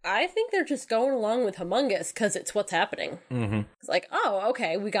here, I think they're just going along with Humongous because it's what's happening. Mm-hmm. It's like, oh,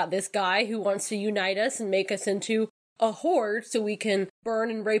 okay, we got this guy who wants to unite us and make us into a horde so we can burn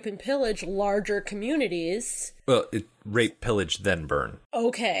and rape and pillage larger communities. Well, rape, pillage, then burn.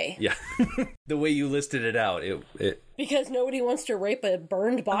 Okay. Yeah. The way you listed it out, it Because nobody wants to rape a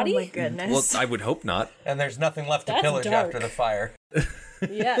burned body? Oh my goodness. well, I would hope not. And there's nothing left to That's pillage dark. after the fire.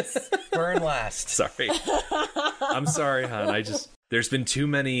 Yes. Burn last. Sorry. I'm sorry, hon. There's been too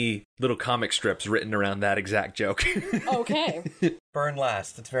many little comic strips written around that exact joke. Okay. Burn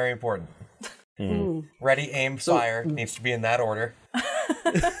last. It's very important. Ready, aim, fire. Needs to be in that order.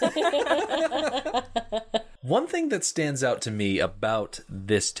 One thing that stands out to me about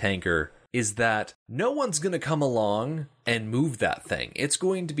this tanker is that no one's going to come along and move that thing. It's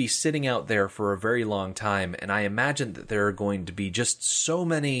going to be sitting out there for a very long time, and I imagine that there are going to be just so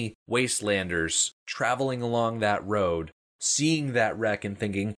many wastelanders traveling along that road, seeing that wreck and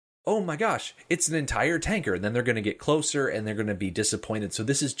thinking, oh my gosh, it's an entire tanker. And then they're going to get closer and they're going to be disappointed. So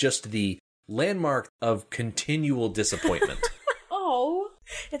this is just the landmark of continual disappointment. Oh.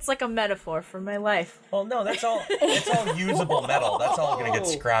 It's like a metaphor for my life. Well, no, that's all. It's all usable metal. That's all going to get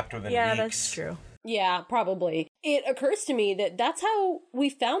scrapped within Yeah, weeks. that's true. Yeah, probably. It occurs to me that that's how we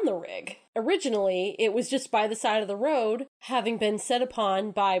found the rig. Originally, it was just by the side of the road, having been set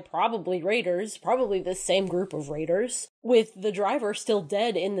upon by probably raiders, probably the same group of raiders, with the driver still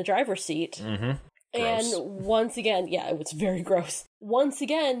dead in the driver's seat. Mm-hmm. And once again, yeah, it was very gross. Once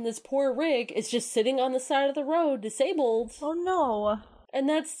again, this poor rig is just sitting on the side of the road, disabled. Oh no. And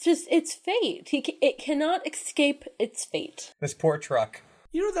that's just its fate. It cannot escape its fate. This poor truck.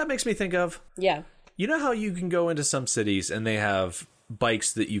 You know what that makes me think of? Yeah. You know how you can go into some cities and they have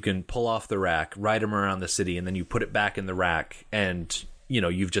bikes that you can pull off the rack, ride them around the city, and then you put it back in the rack and, you know,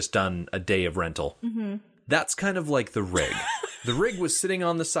 you've just done a day of rental. Mm-hmm. That's kind of like the rig. The rig was sitting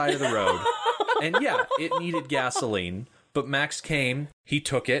on the side of the road, and yeah, it needed gasoline, but Max came, he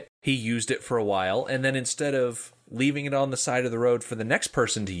took it, he used it for a while, and then instead of leaving it on the side of the road for the next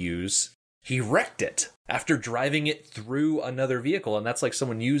person to use, he wrecked it after driving it through another vehicle. And that's like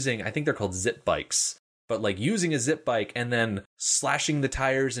someone using, I think they're called zip bikes, but like using a zip bike and then slashing the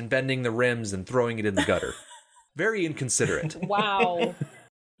tires and bending the rims and throwing it in the gutter. Very inconsiderate. Wow.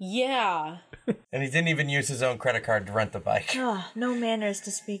 Yeah. And he didn't even use his own credit card to rent the bike. Oh, no manners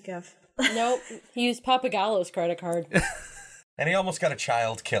to speak of. Nope. He used Papagallo's credit card. And he almost got a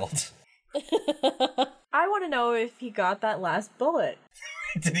child killed. I want to know if he got that last bullet,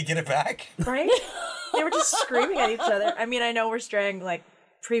 Did he get it back? right? They were just screaming at each other. I mean, I know we're straying, like,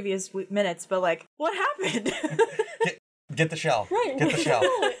 previous minutes, but, like, what happened? Get the shell. Right. Get the shell.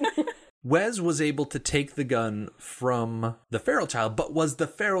 Wes was able to take the gun from the feral child, but was the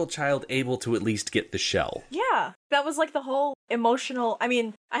feral child able to at least get the shell? Yeah, that was, like, the whole emotional... I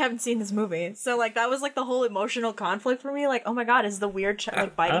mean, I haven't seen this movie, so, like, that was, like, the whole emotional conflict for me. Like, oh my god, is the weird,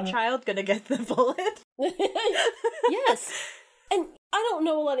 biting child gonna get the bullet? Yes. And I don't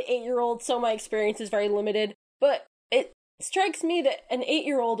know a lot of 8-year-olds, so my experience is very limited, but it strikes me that an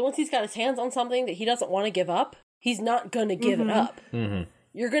 8-year-old, once he's got his hands on something that he doesn't want to give up, he's not gonna give it up. Mm-hmm.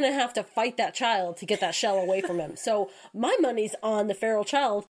 You're gonna have to fight that child to get that shell away from him. So my money's on the feral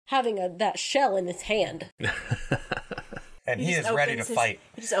child having that shell in his hand. And he is just ready to opens fight.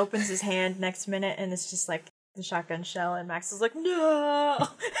 He just opens his hand next minute, and it's just, like, the shotgun shell, and Max is like, no!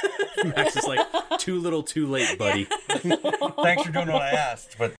 Max is like, too little, too late, buddy. Thanks for doing what I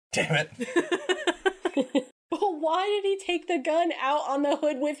asked, but damn it. But why did he take the gun out on the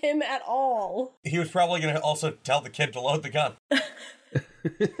hood with him at all? He was probably going to also tell the kid to load the gun.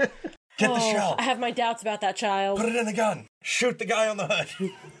 Get the shell. I have my doubts about that child. Put it in the gun. Shoot the guy on the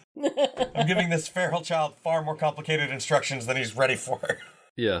hood. I'm giving this feral child far more complicated instructions than he's ready for.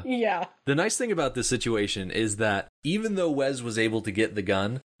 Yeah. Yeah. The nice thing about this situation is that even though Wes was able to get the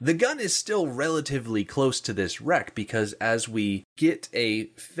gun is still relatively close to this wreck, because as we get a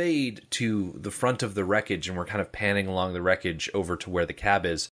fade to the front of the wreckage and we're kind of panning along the wreckage over to where the cab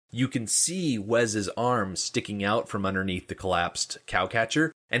is, you can see Wes's arm sticking out from underneath the collapsed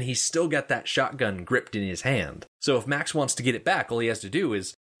cowcatcher, and he's still got that shotgun gripped in his hand. So if Max wants to get it back, all he has to do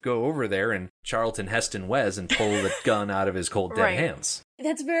is go over there and Charlton Heston Wes and pull the gun out of his cold dead Right. hands.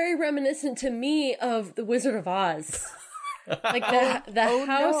 That's very reminiscent to me of The Wizard of Oz. Like the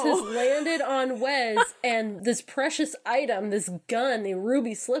house has landed on Wes, and this precious item, this gun, the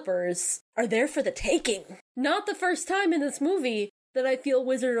ruby slippers, are there for the taking. Not the first time in this movie that I feel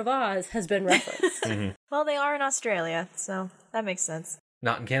Wizard of Oz has been referenced. Well, they are in Australia, so that makes sense.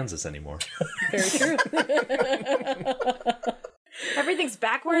 Not in Kansas anymore. Very true. Everything's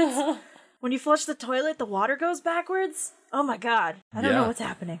backwards. When you flush the toilet, the water goes backwards. Oh my god. I don't know what's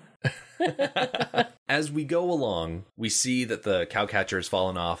happening. As we go along, we see that the cowcatcher has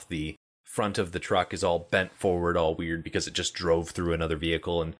fallen off. The front of the truck is all bent forward, all weird, because it just drove through another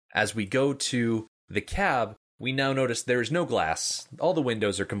vehicle. And as we go to the cab, we now notice there is no glass. All the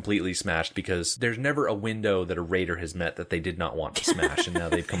windows are completely smashed, because there's never a window that a raider has met that they did not want to smash. And now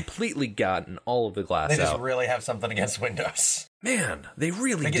they've completely gotten all of the glass They just out. really have something against windows. Man, they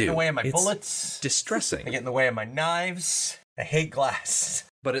really They do. get in the way of my It's bullets. distressing. They get in the way of my knives. I hate glass.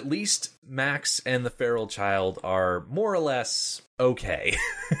 But at least Max and the feral child are more or less okay.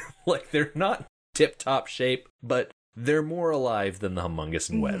 Like, they're not tip-top shape, but they're more alive than the Humongous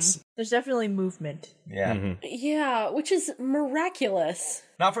and Wes. There's definitely movement. Yeah. Yeah, which is miraculous.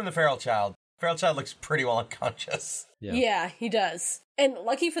 Not from the feral child. Feral child looks pretty well unconscious. Yeah, he does. And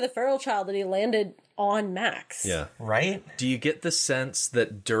lucky for the feral child that he landed on Max. Yeah. Right? Do you get the sense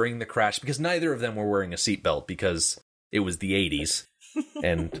that during the crash, because neither of them were wearing a seatbelt because it was the 80s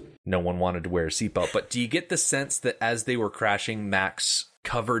and no one wanted to wear a seatbelt, but do you get the sense that as they were crashing, Max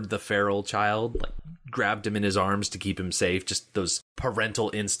covered the feral child, like grabbed him in his arms to keep him safe? Just those parental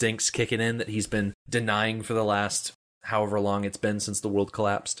instincts kicking in that he's been denying for the last however long it's been since the world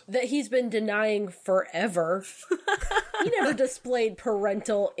collapsed. That he's been denying forever. He never displayed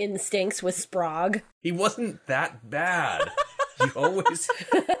parental instincts with Sprague. He wasn't that bad. You always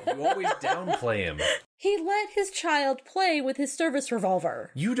downplay him. He let his child play with his service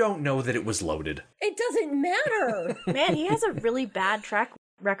revolver. You don't know that it was loaded. It doesn't matter. Man, he has a really bad track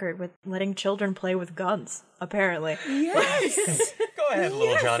record with letting children play with guns, apparently. Yes. Go ahead,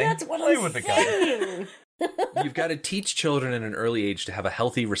 little Johnny. That's what Play I'm with the gun. saying. You've got to teach children at an early age to have a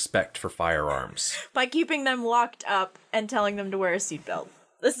healthy respect for firearms. By keeping them locked up and telling them to wear a seatbelt.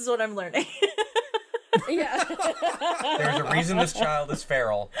 This is what I'm learning. Yeah. There's a reason this child is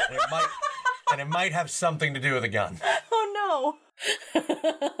feral, and it might have something to do with a gun. Oh no.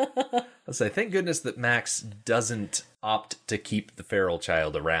 I'll say, thank goodness that Max doesn't opt to keep the feral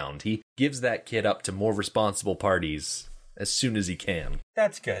child around. He gives that kid up to more responsible parties as soon as he can.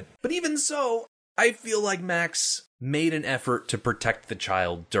 That's good. But even so, I feel like Max made an effort to protect the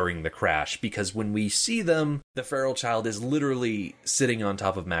child during the crash, because when we see them, the feral child is literally sitting on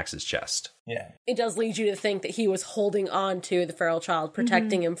top of Max's chest. Yeah. It does lead you to think that he was holding on to the feral child,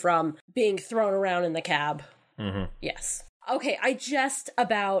 protecting him from being thrown around in the cab. Mm-hmm. Yes. Okay, I jest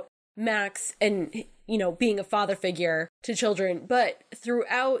about Max and, being a father figure to children, but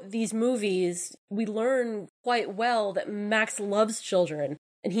throughout these movies, we learn quite well that Max loves children.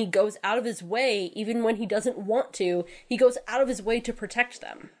 And he goes out of his way, even when he doesn't want to, he goes out of his way to protect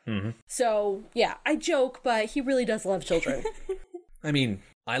them. Mm-hmm. So, yeah, I joke, but he really does love children. I mean,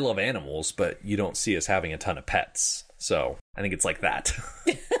 I love animals, but you don't see us having a ton of pets. So, I think it's like that.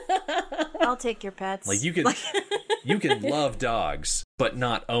 I'll take your pets. Like, you can love dogs, but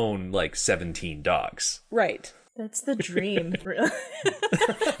not own, 17 dogs. Right. That's the dream.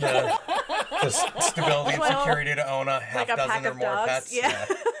 The stability and security to own a half Like a dozen pack or of more dogs? pets. Yeah.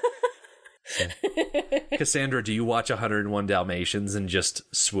 Cassandra, do you watch 101 Dalmatians and just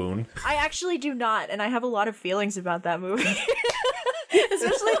swoon? I actually do not, and I have a lot of feelings about that movie.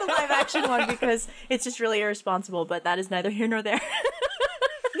 Especially the live action one, because it's just really irresponsible, but that is neither here nor there.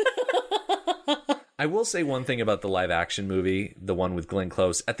 I will say one thing about the live action movie, the one with Glenn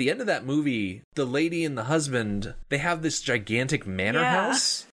Close. At the end of that movie, the lady and the husband, they have this gigantic manor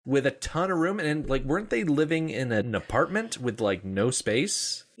house with a ton of room, and weren't they living in an apartment with no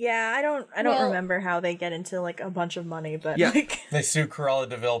space? Yeah, I don't remember how they get into a bunch of money, but Yeah. They sue Cruella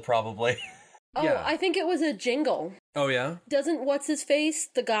de Vil probably. Oh, Yeah. I think it was a jingle. Oh yeah? Doesn't what's-his-face,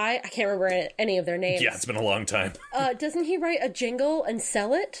 the guy, I can't remember any of their names. Yeah, it's been a long time. Doesn't he write a jingle and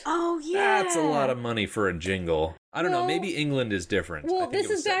sell it? Oh yeah. That's a lot of money for a jingle. I don't know, Well- maybe England is different. I Well, think this it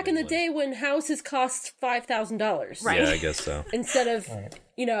was is set back in the England. day when houses cost $5,000. Right. Yeah, I guess so. Instead of,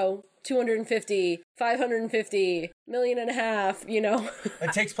 250, 550, million and a half,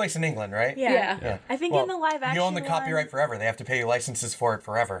 It takes place in England, right? Yeah. Yeah. I think Well, in the live action you own the one- copyright forever. They have to pay you licenses for it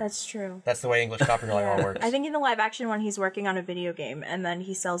forever. That's true. That's the way English copyright law works. I think in the live action one, he's working on a video game, and then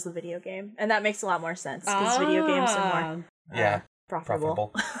he sells the video game, and that makes a lot more sense because video games are more yeah,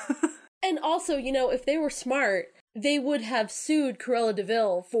 profitable. And also, if they were smart, they would have sued Cruella de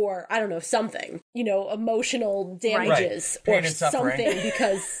Vil for, I don't know, something. Emotional damages Right. Pain or and suffering. something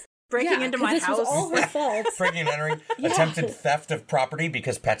because... Breaking into my this house. was all her fault. Breaking and entering, attempted theft of property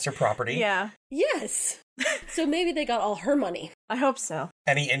because pets are property. Yeah, Yes. So maybe they got all her money. I hope so.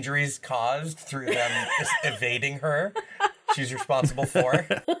 Any injuries caused through them evading her, she's responsible for.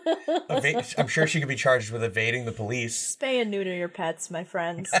 I'm sure she could be charged with evading the police. Spay and neuter your pets, my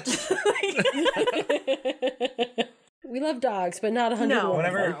friends. We love dogs, but not 101. No,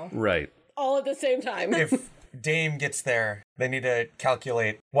 Whenever- no. Right. All at the same time. If Dame gets there, they need to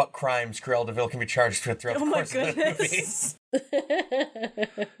calculate what crimes Cruella de Vil can be charged with throughout Oh the my course of the movie. goodness.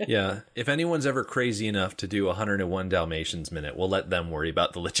 Yeah, if anyone's ever crazy enough to do 101 Dalmatians minute, we'll let them worry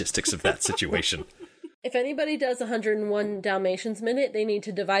about the logistics of that situation. If anybody does 101 Dalmatians minute, they need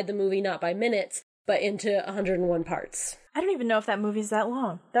to divide the movie not by minutes, but into 101 parts. I don't even know if that movie's that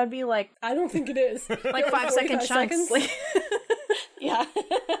long. That would be like I don't think it is. 5 second chunks. Yeah.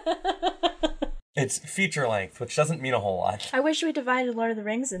 It's feature length, which doesn't mean a whole lot. I wish we divided Lord of the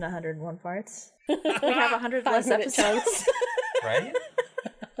Rings into 101 parts. We'd have 100 less 5-minute episodes. Right?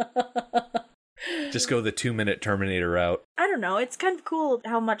 Just go the 2-minute Terminator route. I don't know. It's kind of cool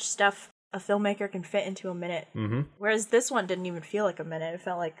how much stuff a filmmaker can fit into a minute. Mm-hmm. Whereas this one didn't even feel like a minute. It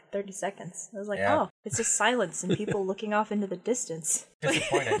felt like 30 seconds. I was like, Yeah. oh, it's just silence and people looking off into the distance.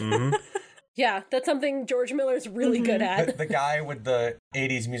 Disappointed. Mm-hmm. Yeah, that's something George Miller's really good at. The guy with the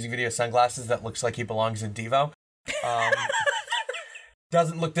 80s music video sunglasses that looks like he belongs in Devo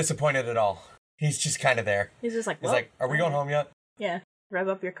doesn't look disappointed at all. He's just kind of there. He's just like, He's well, like, are we going home yet? Yeah, rev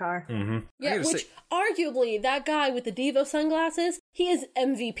up your car. Mm-hmm. Yeah, which arguably that guy with the Devo sunglasses, he is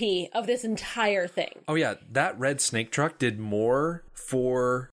MVP of this entire thing. Oh yeah, that red snake truck did more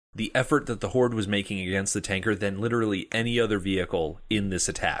for the effort that the Horde was making against the tanker than literally any other vehicle in this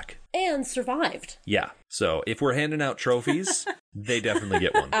attack. And survived. Yeah, so if we're handing out trophies, they definitely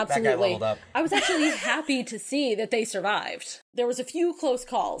get one. Absolutely. That guy leveled up. I was actually happy to see that they survived. There was a few close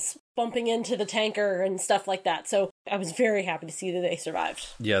calls, bumping into the tanker and stuff like that. So I was very happy to see that they survived.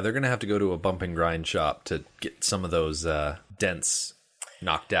 Yeah, they're going to have to go to a bump and grind shop to get some of those dents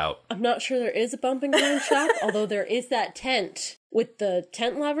knocked out. I'm not sure there is a bump and grind shop, although there is that tent with the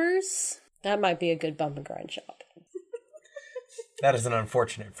tent levers. That might be a good bump and grind shop. That is an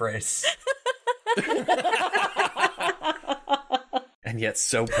unfortunate phrase. And yet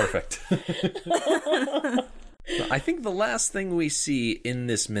so perfect. I think the last thing we see in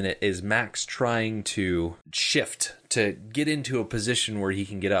this minute is Max trying to shift to get into a position where he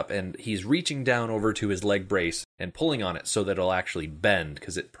can get up, and he's reaching down over to his leg brace and pulling on it so that it'll actually bend,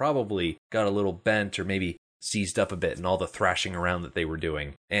 because it probably got a little bent or maybe seized up a bit in all the thrashing around that they were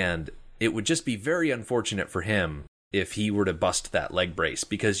doing. And it would just be very unfortunate for him if he were to bust that leg brace,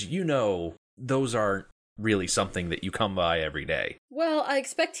 because those aren't really something that you come by every day. Well, I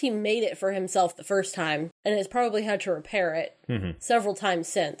expect he made it for himself the first time and has probably had to repair it several times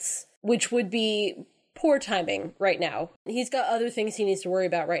since, which would be poor timing right now. He's got other things he needs to worry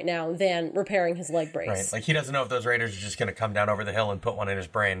about right now than repairing his leg brace. Right. Like, he doesn't know if those raiders are just going to come down over the hill and put one in his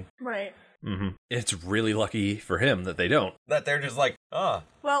brain. Right. Mm-hmm. It's really lucky for him that they don't. That they're just like, oh,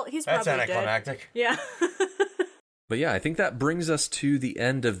 Well, he's that's probably dead. anticlimactic. Yeah. But yeah, I think that brings us to the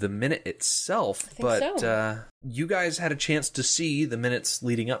end of the minute itself. So. You guys had a chance to see the minutes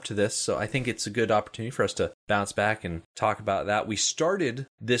leading up to this, so I think it's a good opportunity for us to bounce back and talk about that. We started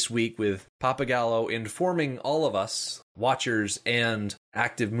this week with Papagallo informing all of us, watchers and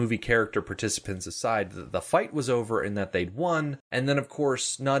active movie character participants aside, that the fight was over and that they'd won. And then, of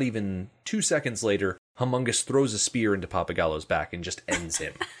course, not even 2 seconds later, Humongous throws a spear into Papagallo's back and just ends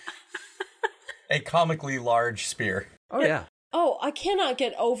him. A comically large spear. Oh, yeah. Oh, I cannot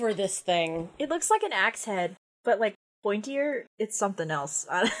get over this thing. It looks like an axe head, but like pointier. It's something else.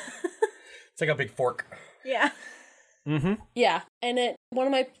 It's like a big fork. Yeah. Mm-hmm. Yeah, and one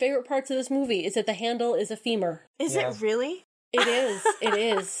of my favorite parts of this movie is that the handle is a femur. Is Yeah. it really? It is. It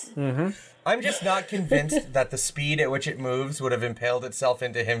is. Mm-hmm. I'm just not convinced that the speed at which it moves would have impaled itself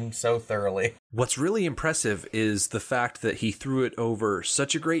into him so thoroughly. What's really impressive is the fact that he threw it over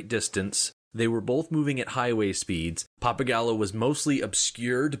such a great distance. They were both moving at highway speeds. Papagallo was mostly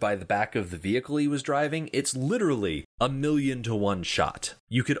obscured by the back of the vehicle he was driving. It's literally 1,000,000 to 1 shot.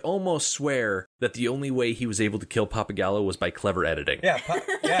 You could almost swear that the only way he was able to kill Papagallo was by clever editing. Yeah,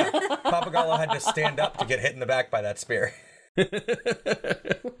 Papagallo had to stand up to get hit in the back by that spear. I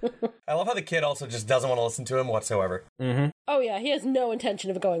love how the kid also just doesn't want to listen to him whatsoever. Mm-hmm. Oh yeah, he has no intention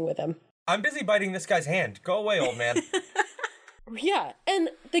of going with him. I'm busy biting this guy's hand. Go away, old man. Yeah, and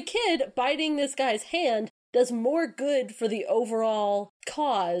the kid biting this guy's hand does more good for the overall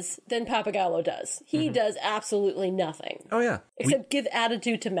cause than Papagallo does. He does absolutely nothing. Oh, yeah. Except give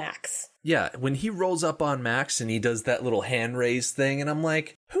attitude to Max. Yeah, when he rolls up on Max and he does that little hand raise thing, and I'm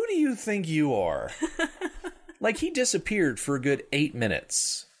like, who do you think you are? Like, he disappeared for a good 8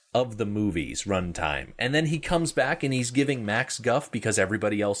 minutes of the movie's runtime, and then he comes back and he's giving Max guff because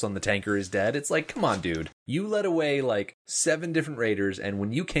everybody else on the tanker is dead. It's like, come on, dude. You led away like 7 different raiders, and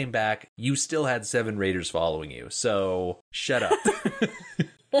when you came back, you still had 7 raiders following you. So, shut up.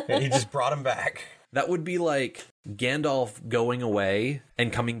 He just brought him back. That would be like Gandalf going away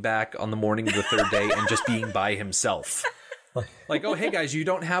and coming back on the morning of the 3rd day and just being by himself. Like, oh, hey guys, you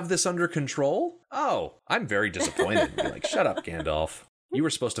don't have this under control? Oh, I'm very disappointed. Be like, shut up, Gandalf. You were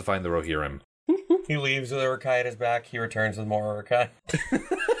supposed to find the Rohirrim. He leaves with Uruk-hai at his back. He returns with more Uruk-hai.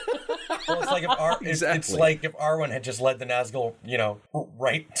 Well, it's like it's like if Arwen had just led the Nazgul,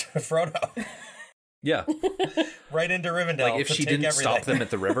 right to Frodo. Yeah. Right into Rivendell. Like if to she take didn't everything. stop them at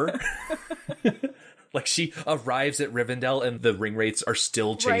the river. Like she arrives at Rivendell and the ring wraiths are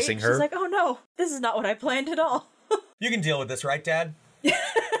still chasing right? her. She's like, oh no, this is not what I planned at all. You can deal with this, right, Dad?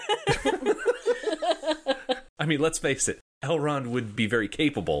 I mean, let's face it, Elrond would be very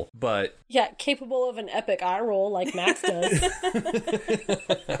capable, but Yeah, capable of an epic eye roll like Max does.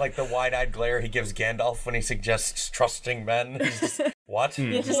 Like the wide-eyed glare he gives Gandalf when he suggests trusting men. He's just, what?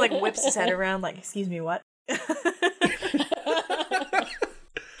 He just like whips his head around like, excuse me, what?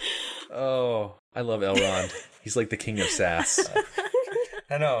 oh, I love Elrond. He's like the king of sass.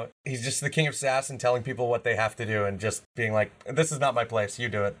 I know. He's just the king of sass and telling people what they have to do and just being like, this is not my place. You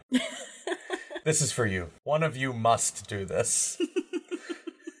do it. This is for you. One of you must do this.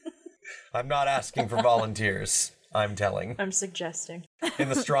 I'm not asking for volunteers. I'm telling. I'm suggesting. In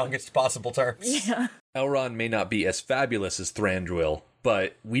the strongest possible terms. Yeah. Elrond may not be as fabulous as Thranduil,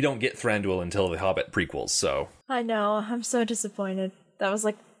 but we don't get Thranduil until the Hobbit prequels, so... I know. I'm so disappointed. That was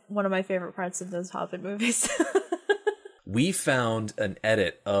like one of my favorite parts of those Hobbit movies. We found an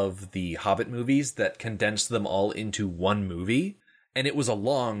edit of the Hobbit movies that condensed them all into one movie, and it was a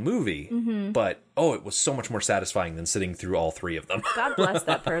long movie, but, it was so much more satisfying than sitting through all three of them. God bless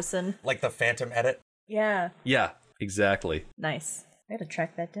that person. Like the Phantom edit. Yeah. Yeah, exactly. Nice. I gotta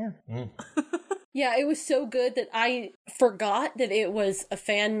track that down. Yeah, it was so good that I forgot that it was a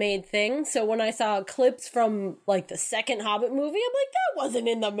fan-made thing. So when I saw clips from, like, the second Hobbit movie, I'm like, that wasn't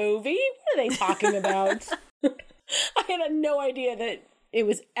in the movie. What are they talking about? I had no idea that it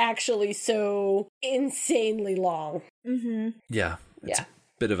was actually so insanely long. Yeah, it's Yeah. a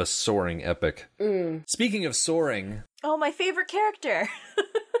bit of a soaring epic. Speaking of soaring... Oh, my favorite character.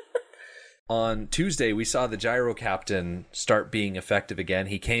 On Tuesday, we saw the Gyro Captain start being effective again.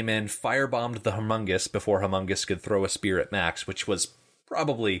 He came in, firebombed the Humongous before Humongous could throw a spear at Max, which was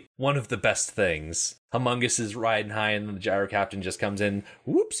probably one of the best things. Humongous is riding high, and the Gyro Captain just comes in,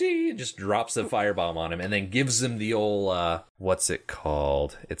 whoopsie, just drops a firebomb on him, and then gives him the old, what's it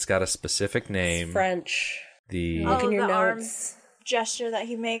called? It's got a specific name. It's French. The... Look in your the arm notes. gesture that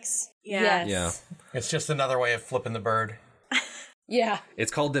he makes. Yes. Yeah. It's just another way of flipping the bird. Yeah.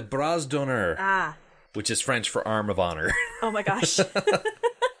 It's called the Bras d'honneur, Ah. which is French for arm of honor. Oh my gosh.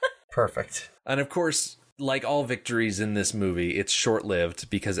 Perfect. And of course, like all victories in this movie, it's short-lived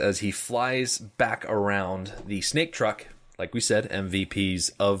because as he flies back around the snake truck, like we said,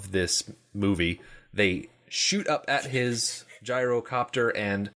 MVPs of this movie, they shoot up at his gyrocopter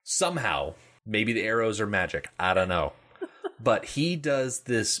and somehow, maybe the arrows are magic, I don't know, but he does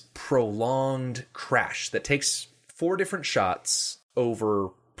this prolonged crash that takes 4 different shots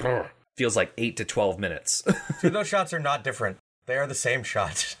over, feels like 8 to 12 minutes. Dude, those shots are not different. They are the same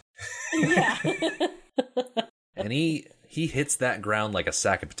shot. Yeah. And he hits that ground like a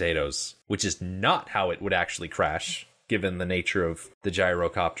sack of potatoes, which is not how it would actually crash, given the nature of the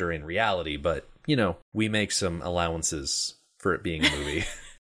gyrocopter in reality. But, you know, we make some allowances for it being a movie.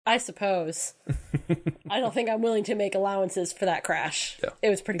 I suppose. I don't think I'm willing to make allowances for that crash. Yeah. It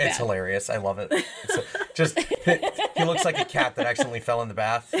was pretty It's bad. hilarious. I love it. He looks like a cat that accidentally fell in the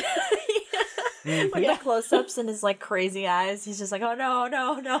bath. Like the close-ups and his like crazy eyes. He's just like, oh no,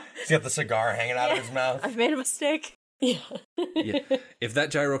 no, no. He's got the cigar hanging out of his mouth. I've made a mistake. Yeah. If that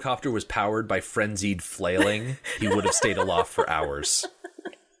gyrocopter was powered by frenzied flailing, he would have stayed aloft for hours.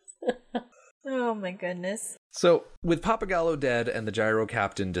 Oh my goodness. So, with Papagallo dead and the gyro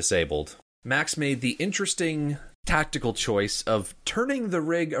captain disabled, Max made the interesting tactical choice of turning the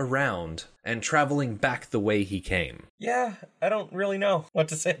rig around and traveling back the way he came. Yeah, I don't really know what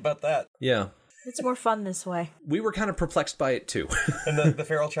to say about that. Yeah. It's more fun this way. We were kind of perplexed by it too. And the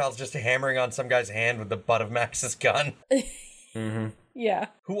feral child's just hammering on some guy's hand with the butt of Max's gun. Yeah.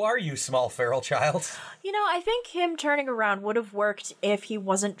 Who are you, small feral child? You know, I think him turning around would have worked if he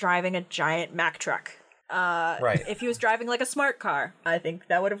wasn't driving a giant Mack truck. Right. If he was driving like a smart car, I think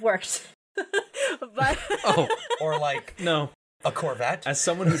that would have worked. But Oh, Or like no. a Corvette. As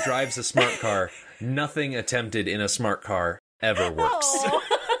someone who drives a smart car, nothing attempted in a smart car ever works. Oh.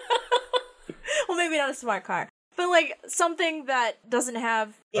 Well, maybe not a smart car, but like something that doesn't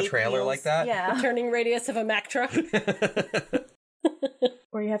have A 8 trailer wheels. like that? Yeah, Turning radius of a Mack truck.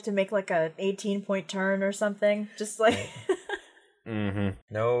 where you have to make like a 18-point turn or something. Just like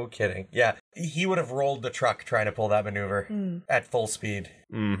No kidding. Yeah, he would have rolled the truck trying to pull that maneuver at full speed.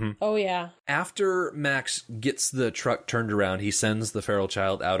 Oh, yeah. After Max gets the truck turned around, he sends the feral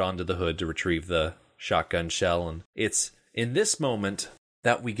child out onto the hood to retrieve the shotgun shell. And it's in this moment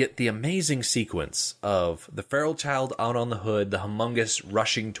that we get the amazing sequence of the feral child out on the hood, the Humongous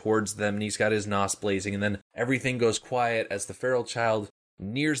rushing towards them, and he's got his nos blazing, and then everything goes quiet as the feral child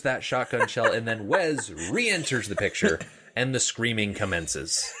nears that shotgun shell, and then Wes re-enters the picture, and the screaming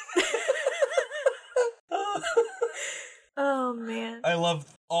commences. Oh, man. I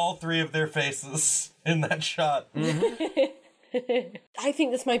love all three of their faces in that shot. I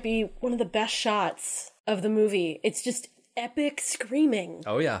think this might be one of the best shots of the movie. It's just epic screaming.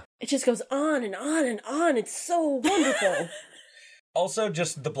 Oh, yeah. It just goes on and on and on. It's so wonderful. Also,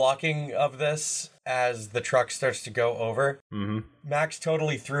 just the blocking of this as the truck starts to go over. Mm-hmm. Max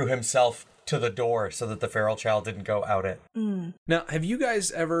totally threw himself to the door so that the feral child didn't go out it. Now, have you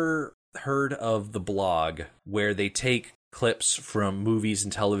guys ever heard of the blog where they take clips from movies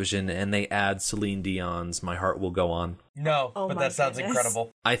and television and they add Celine Dion's My Heart Will Go On? No, Oh but my that sounds goodness.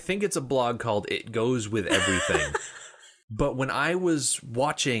 incredible. I think it's a blog called It Goes With Everything. But when I was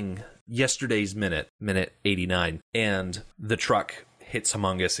watching yesterday's minute 89, and the truck hits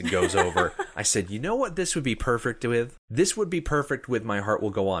Humongous and goes over, I said, you know what this would be perfect with? This would be perfect with My Heart Will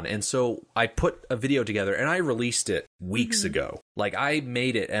Go On. And so I put a video together and I released it weeks ago. Like, I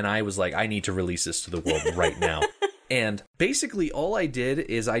made it and I was like, I need to release this to the world right now. And basically all I did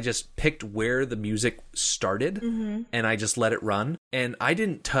is I just picked where the music started and I just let it run. And I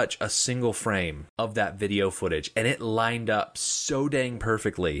didn't touch a single frame of that video footage. And it lined up so dang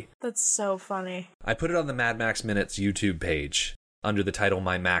perfectly. That's so funny. I put it on the Mad Max Minutes YouTube page under the title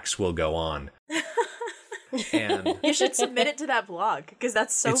My Max Will Go On. And You should submit it to that blog, because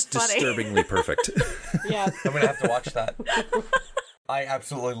that's so it's funny. disturbingly perfect. Yeah. I'm going to have to watch that. I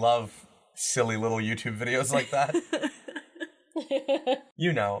absolutely love silly little YouTube videos like that.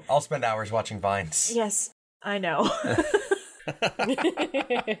 You know, I'll spend hours watching Vines. Yes, I know.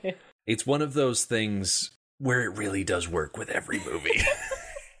 It's one of those things where it really does work with every movie.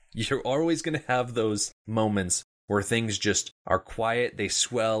 You're always going to have those moments where things just are quiet, they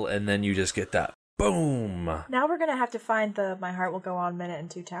swell, and then you just get that boom. Now we're going to have to find the My Heart Will Go On minute in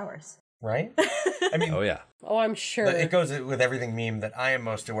Two Towers. Right? I mean, Oh, yeah. Oh, I'm sure. it goes with everything meme that I am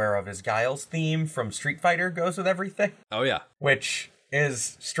most aware of is Guile's theme from Street Fighter goes with everything, Oh, yeah. which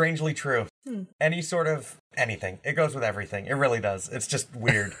is strangely true. Any sort of anything. It goes with everything. It really does. It's just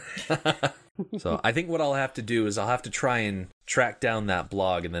weird. So I think what I'll have to do is I'll have to try and track down that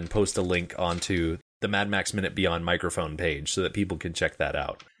blog and then post a link onto the Mad Max Minute Beyond microphone page so that people can check that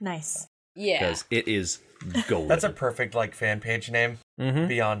out. Nice. Yeah. Because it is golden. That's a perfect like fan page name.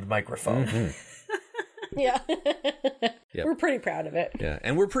 Beyond Microphone. Yeah. Yep. We're pretty proud of it. Yeah,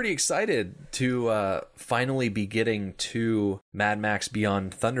 and we're pretty excited to finally be getting to Mad Max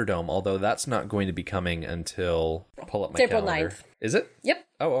Beyond Thunderdome, although that's not going to be coming until... I'll pull up my It's April calendar. 9th. Is it? Yep.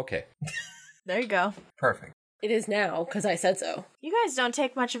 Oh, okay. There you go. Perfect. It is now, because I said so. You guys don't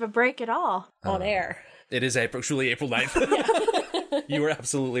take much of a break at all. On air. It is actually April 9th. You were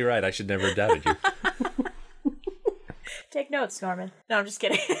absolutely right. I should never have doubted you. Take notes, Norman. No, I'm just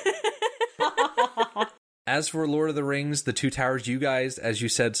kidding. As for Lord of the Rings, The Two Towers, you guys, as you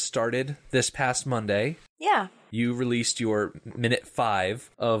said, started this past Monday. Yeah. You released your minute 5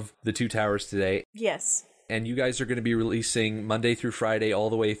 of The Two Towers today, Yes. and you guys are going to be releasing Monday through Friday all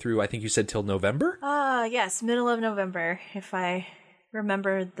the way through, I think you said till November? Yes, middle of November, if I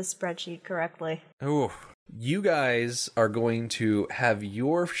remember the spreadsheet correctly. Oh, you guys are going to have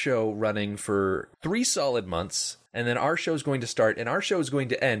your show running for 3 solid months, and then our show is going to start, and our show is going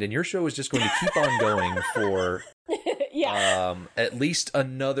to end, and your show is just going to keep on going for Yeah. at least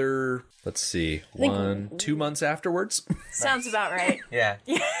another, let's see, think- 2 months afterwards. Sounds about right. Yeah.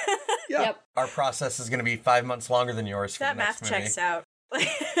 Yep. Our process is going to be 5 months longer than yours for That the next math movie. checks out.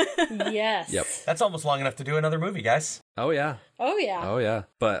 Yes. Yep. That's almost long enough to do another movie, guys. Oh, yeah. Oh, yeah. Oh, yeah.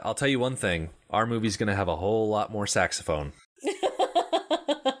 But I'll tell you one thing. Our movie's going to have a whole lot more saxophone.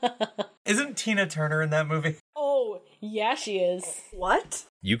 Isn't Tina Turner in that movie? Oh, yeah, she is. What?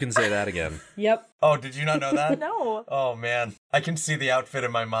 You can say that again. Yep. Oh, did you not know that? No. Oh, man. I can see the outfit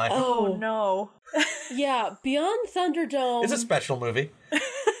in my mind. Oh, no. Yeah, Beyond Thunderdome. It's a special movie.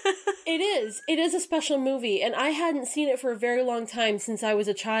 It is. It is a special movie, and I hadn't seen it for a very long time since I was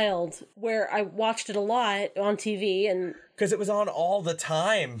a child, where I watched it a lot on TV, and Because it was on all the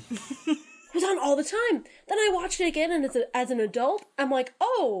time. it was on all the time. Then I watched it again, and as an adult, I'm like,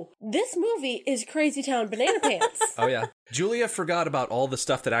 oh, this movie is Crazy Town Banana Pants. Oh, yeah. Julia forgot about all the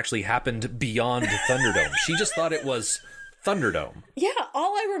stuff that actually happened beyond Thunderdome. She just thought it was Thunderdome. Yeah,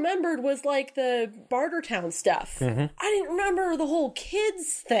 all I remembered was like the Bartertown stuff. I didn't remember the whole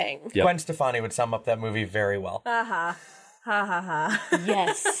kids thing. Yep. Gwen Stefani would sum up that movie very well. Ha ha.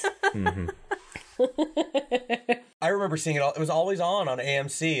 Yes. I remember seeing it all. It was always on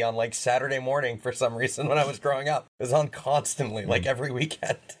AMC on like Saturday morning for some reason when I was growing up. It was on constantly, like every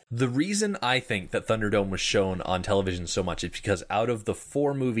weekend. The reason I think that Thunderdome was shown on television so much is because out of the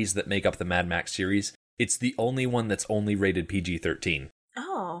 4 movies that make up the Mad Max series, it's the only one that's only rated PG-13.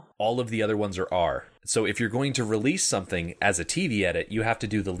 Oh. Oh. All of the other ones are R. So if you're going to release something as a TV edit, you have to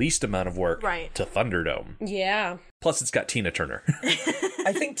do the least amount of work to Thunderdome. Yeah. Plus, it's got Tina Turner.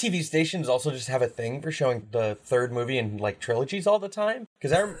 I think TV stations also just have a thing for showing the third movie in, like, trilogies all the time.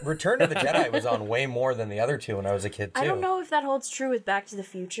 Because our Return of the Jedi was on way more than the other two when I was a kid, too. I don't know if that holds true with Back to the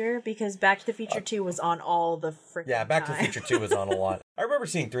Future, because Back to the Future 2 was on all the freaking Yeah, Back to the Future 2 was on a lot. I remember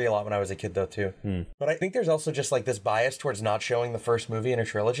seeing 3 a lot when I was a kid, though, too. But I think there's also just, like, this bias towards not showing the first movie in a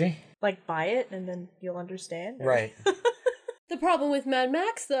trilogy. Like, buy it, and then you'll understand? Or... Right. The problem with Mad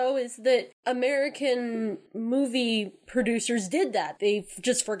Max, though, is that American movie producers did that. They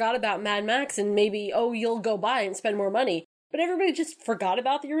just forgot about Mad Max and maybe, you'll go buy and spend more money. But everybody just forgot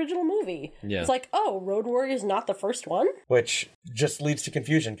about the original movie. Yeah. It's like, Road Warrior is not the first one? Which just leads to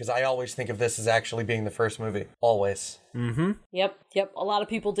confusion, because I always think of this as actually being the first movie. Always. Mm-hmm. Yep. A lot of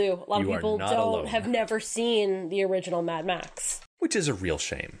people do. A lot of people have never seen the original Mad Max. Which is a real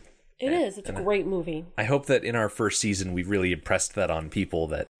shame. It is. It's a great movie. I hope that in our first season, we really impressed that on people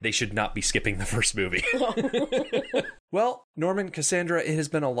that they should not be skipping the first movie. Well, Norman, Cassandra, it has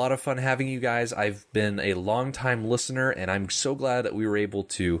been a lot of fun having you guys. I've been a long-time listener, and I'm so glad that we were able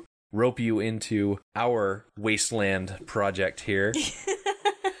to rope you into our Wasteland project here.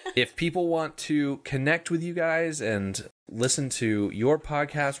 If people want to connect with you guys and listen to your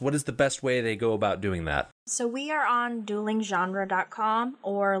podcast, what is the best way they go about doing that? So we are on duelinggenre.com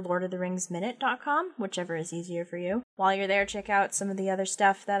or lordoftheringsminute.com, whichever is easier for you. While you're there, check out some of the other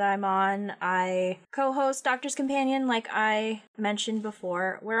stuff that I'm on. I co-host Doctor's Companion, like I mentioned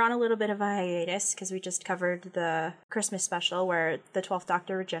before. We're on a little bit of a hiatus because we just covered the Christmas special where the 12th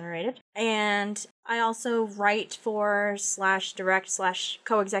Doctor regenerated. And I also write for /direct/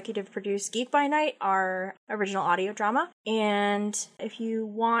 co-executive produce Geek by Night, our original audio drama. And if you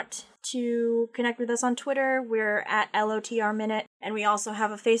want to connect with us on Twitter, we're at LOTR Minute. And we also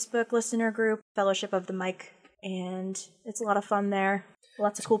have a Facebook listener group, Fellowship of the Mic. And it's a lot of fun there.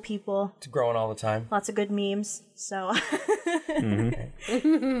 Lots of cool people. It's growing all the time. Lots of good memes. So,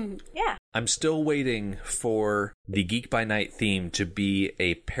 yeah. I'm still waiting for the Geek by Night theme to be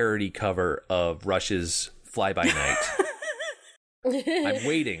a parody cover of Rush's Fly by Night. I'm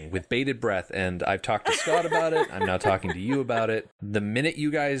waiting with bated breath, and I've talked to Scott about it. I'm now talking to you about it. The minute you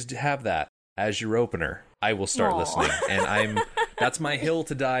guys have that as your opener, I will start listening. And that's my hill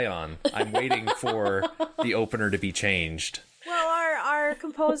to die on. I'm waiting for the opener to be changed. Well, our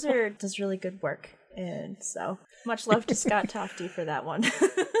composer does really good work, and so much love to Scott Tofty for that one.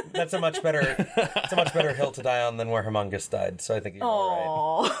 That's a much better hill to die on than where Humongous died. So I think you're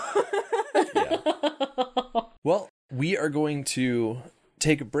all right. Yeah. Well, we are going to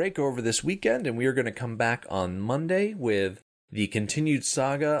take a break over this weekend, and we are going to come back on Monday with the continued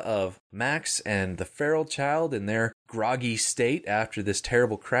saga of Max and the feral child in their groggy state after this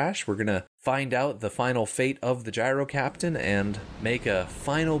terrible crash. We're going to find out the final fate of the Gyro Captain and make a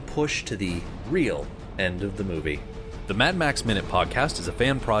final push to the real end of the movie. The Mad Max Minute podcast is a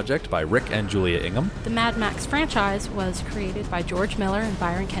fan project by Rick and Julia Ingham. The Mad Max franchise was created by George Miller and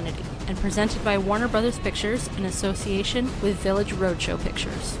Byron Kennedy and presented by Warner Brothers Pictures in association with Village Roadshow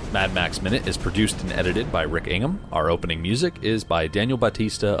Pictures. Mad Max Minute is produced and edited by Rick Ingham. Our opening music is by Daniel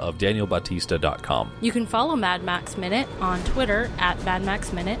Batista of danielbatista.com. You can follow Mad Max Minute on Twitter at Mad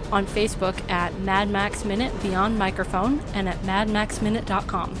Max Minute, on Facebook at Mad Max Minute Beyond Microphone, and at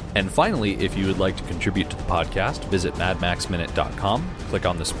madmaxminute.com. And finally, if you would like to contribute to the podcast, visit madmaxminute.com, click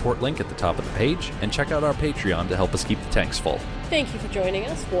on the support link at the top of the page, and check out our Patreon to help us keep the tanks full. Thank you for joining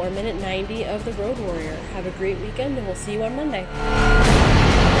us for Minute 90 of The Road Warrior. Have a great weekend, and we'll see you on Monday.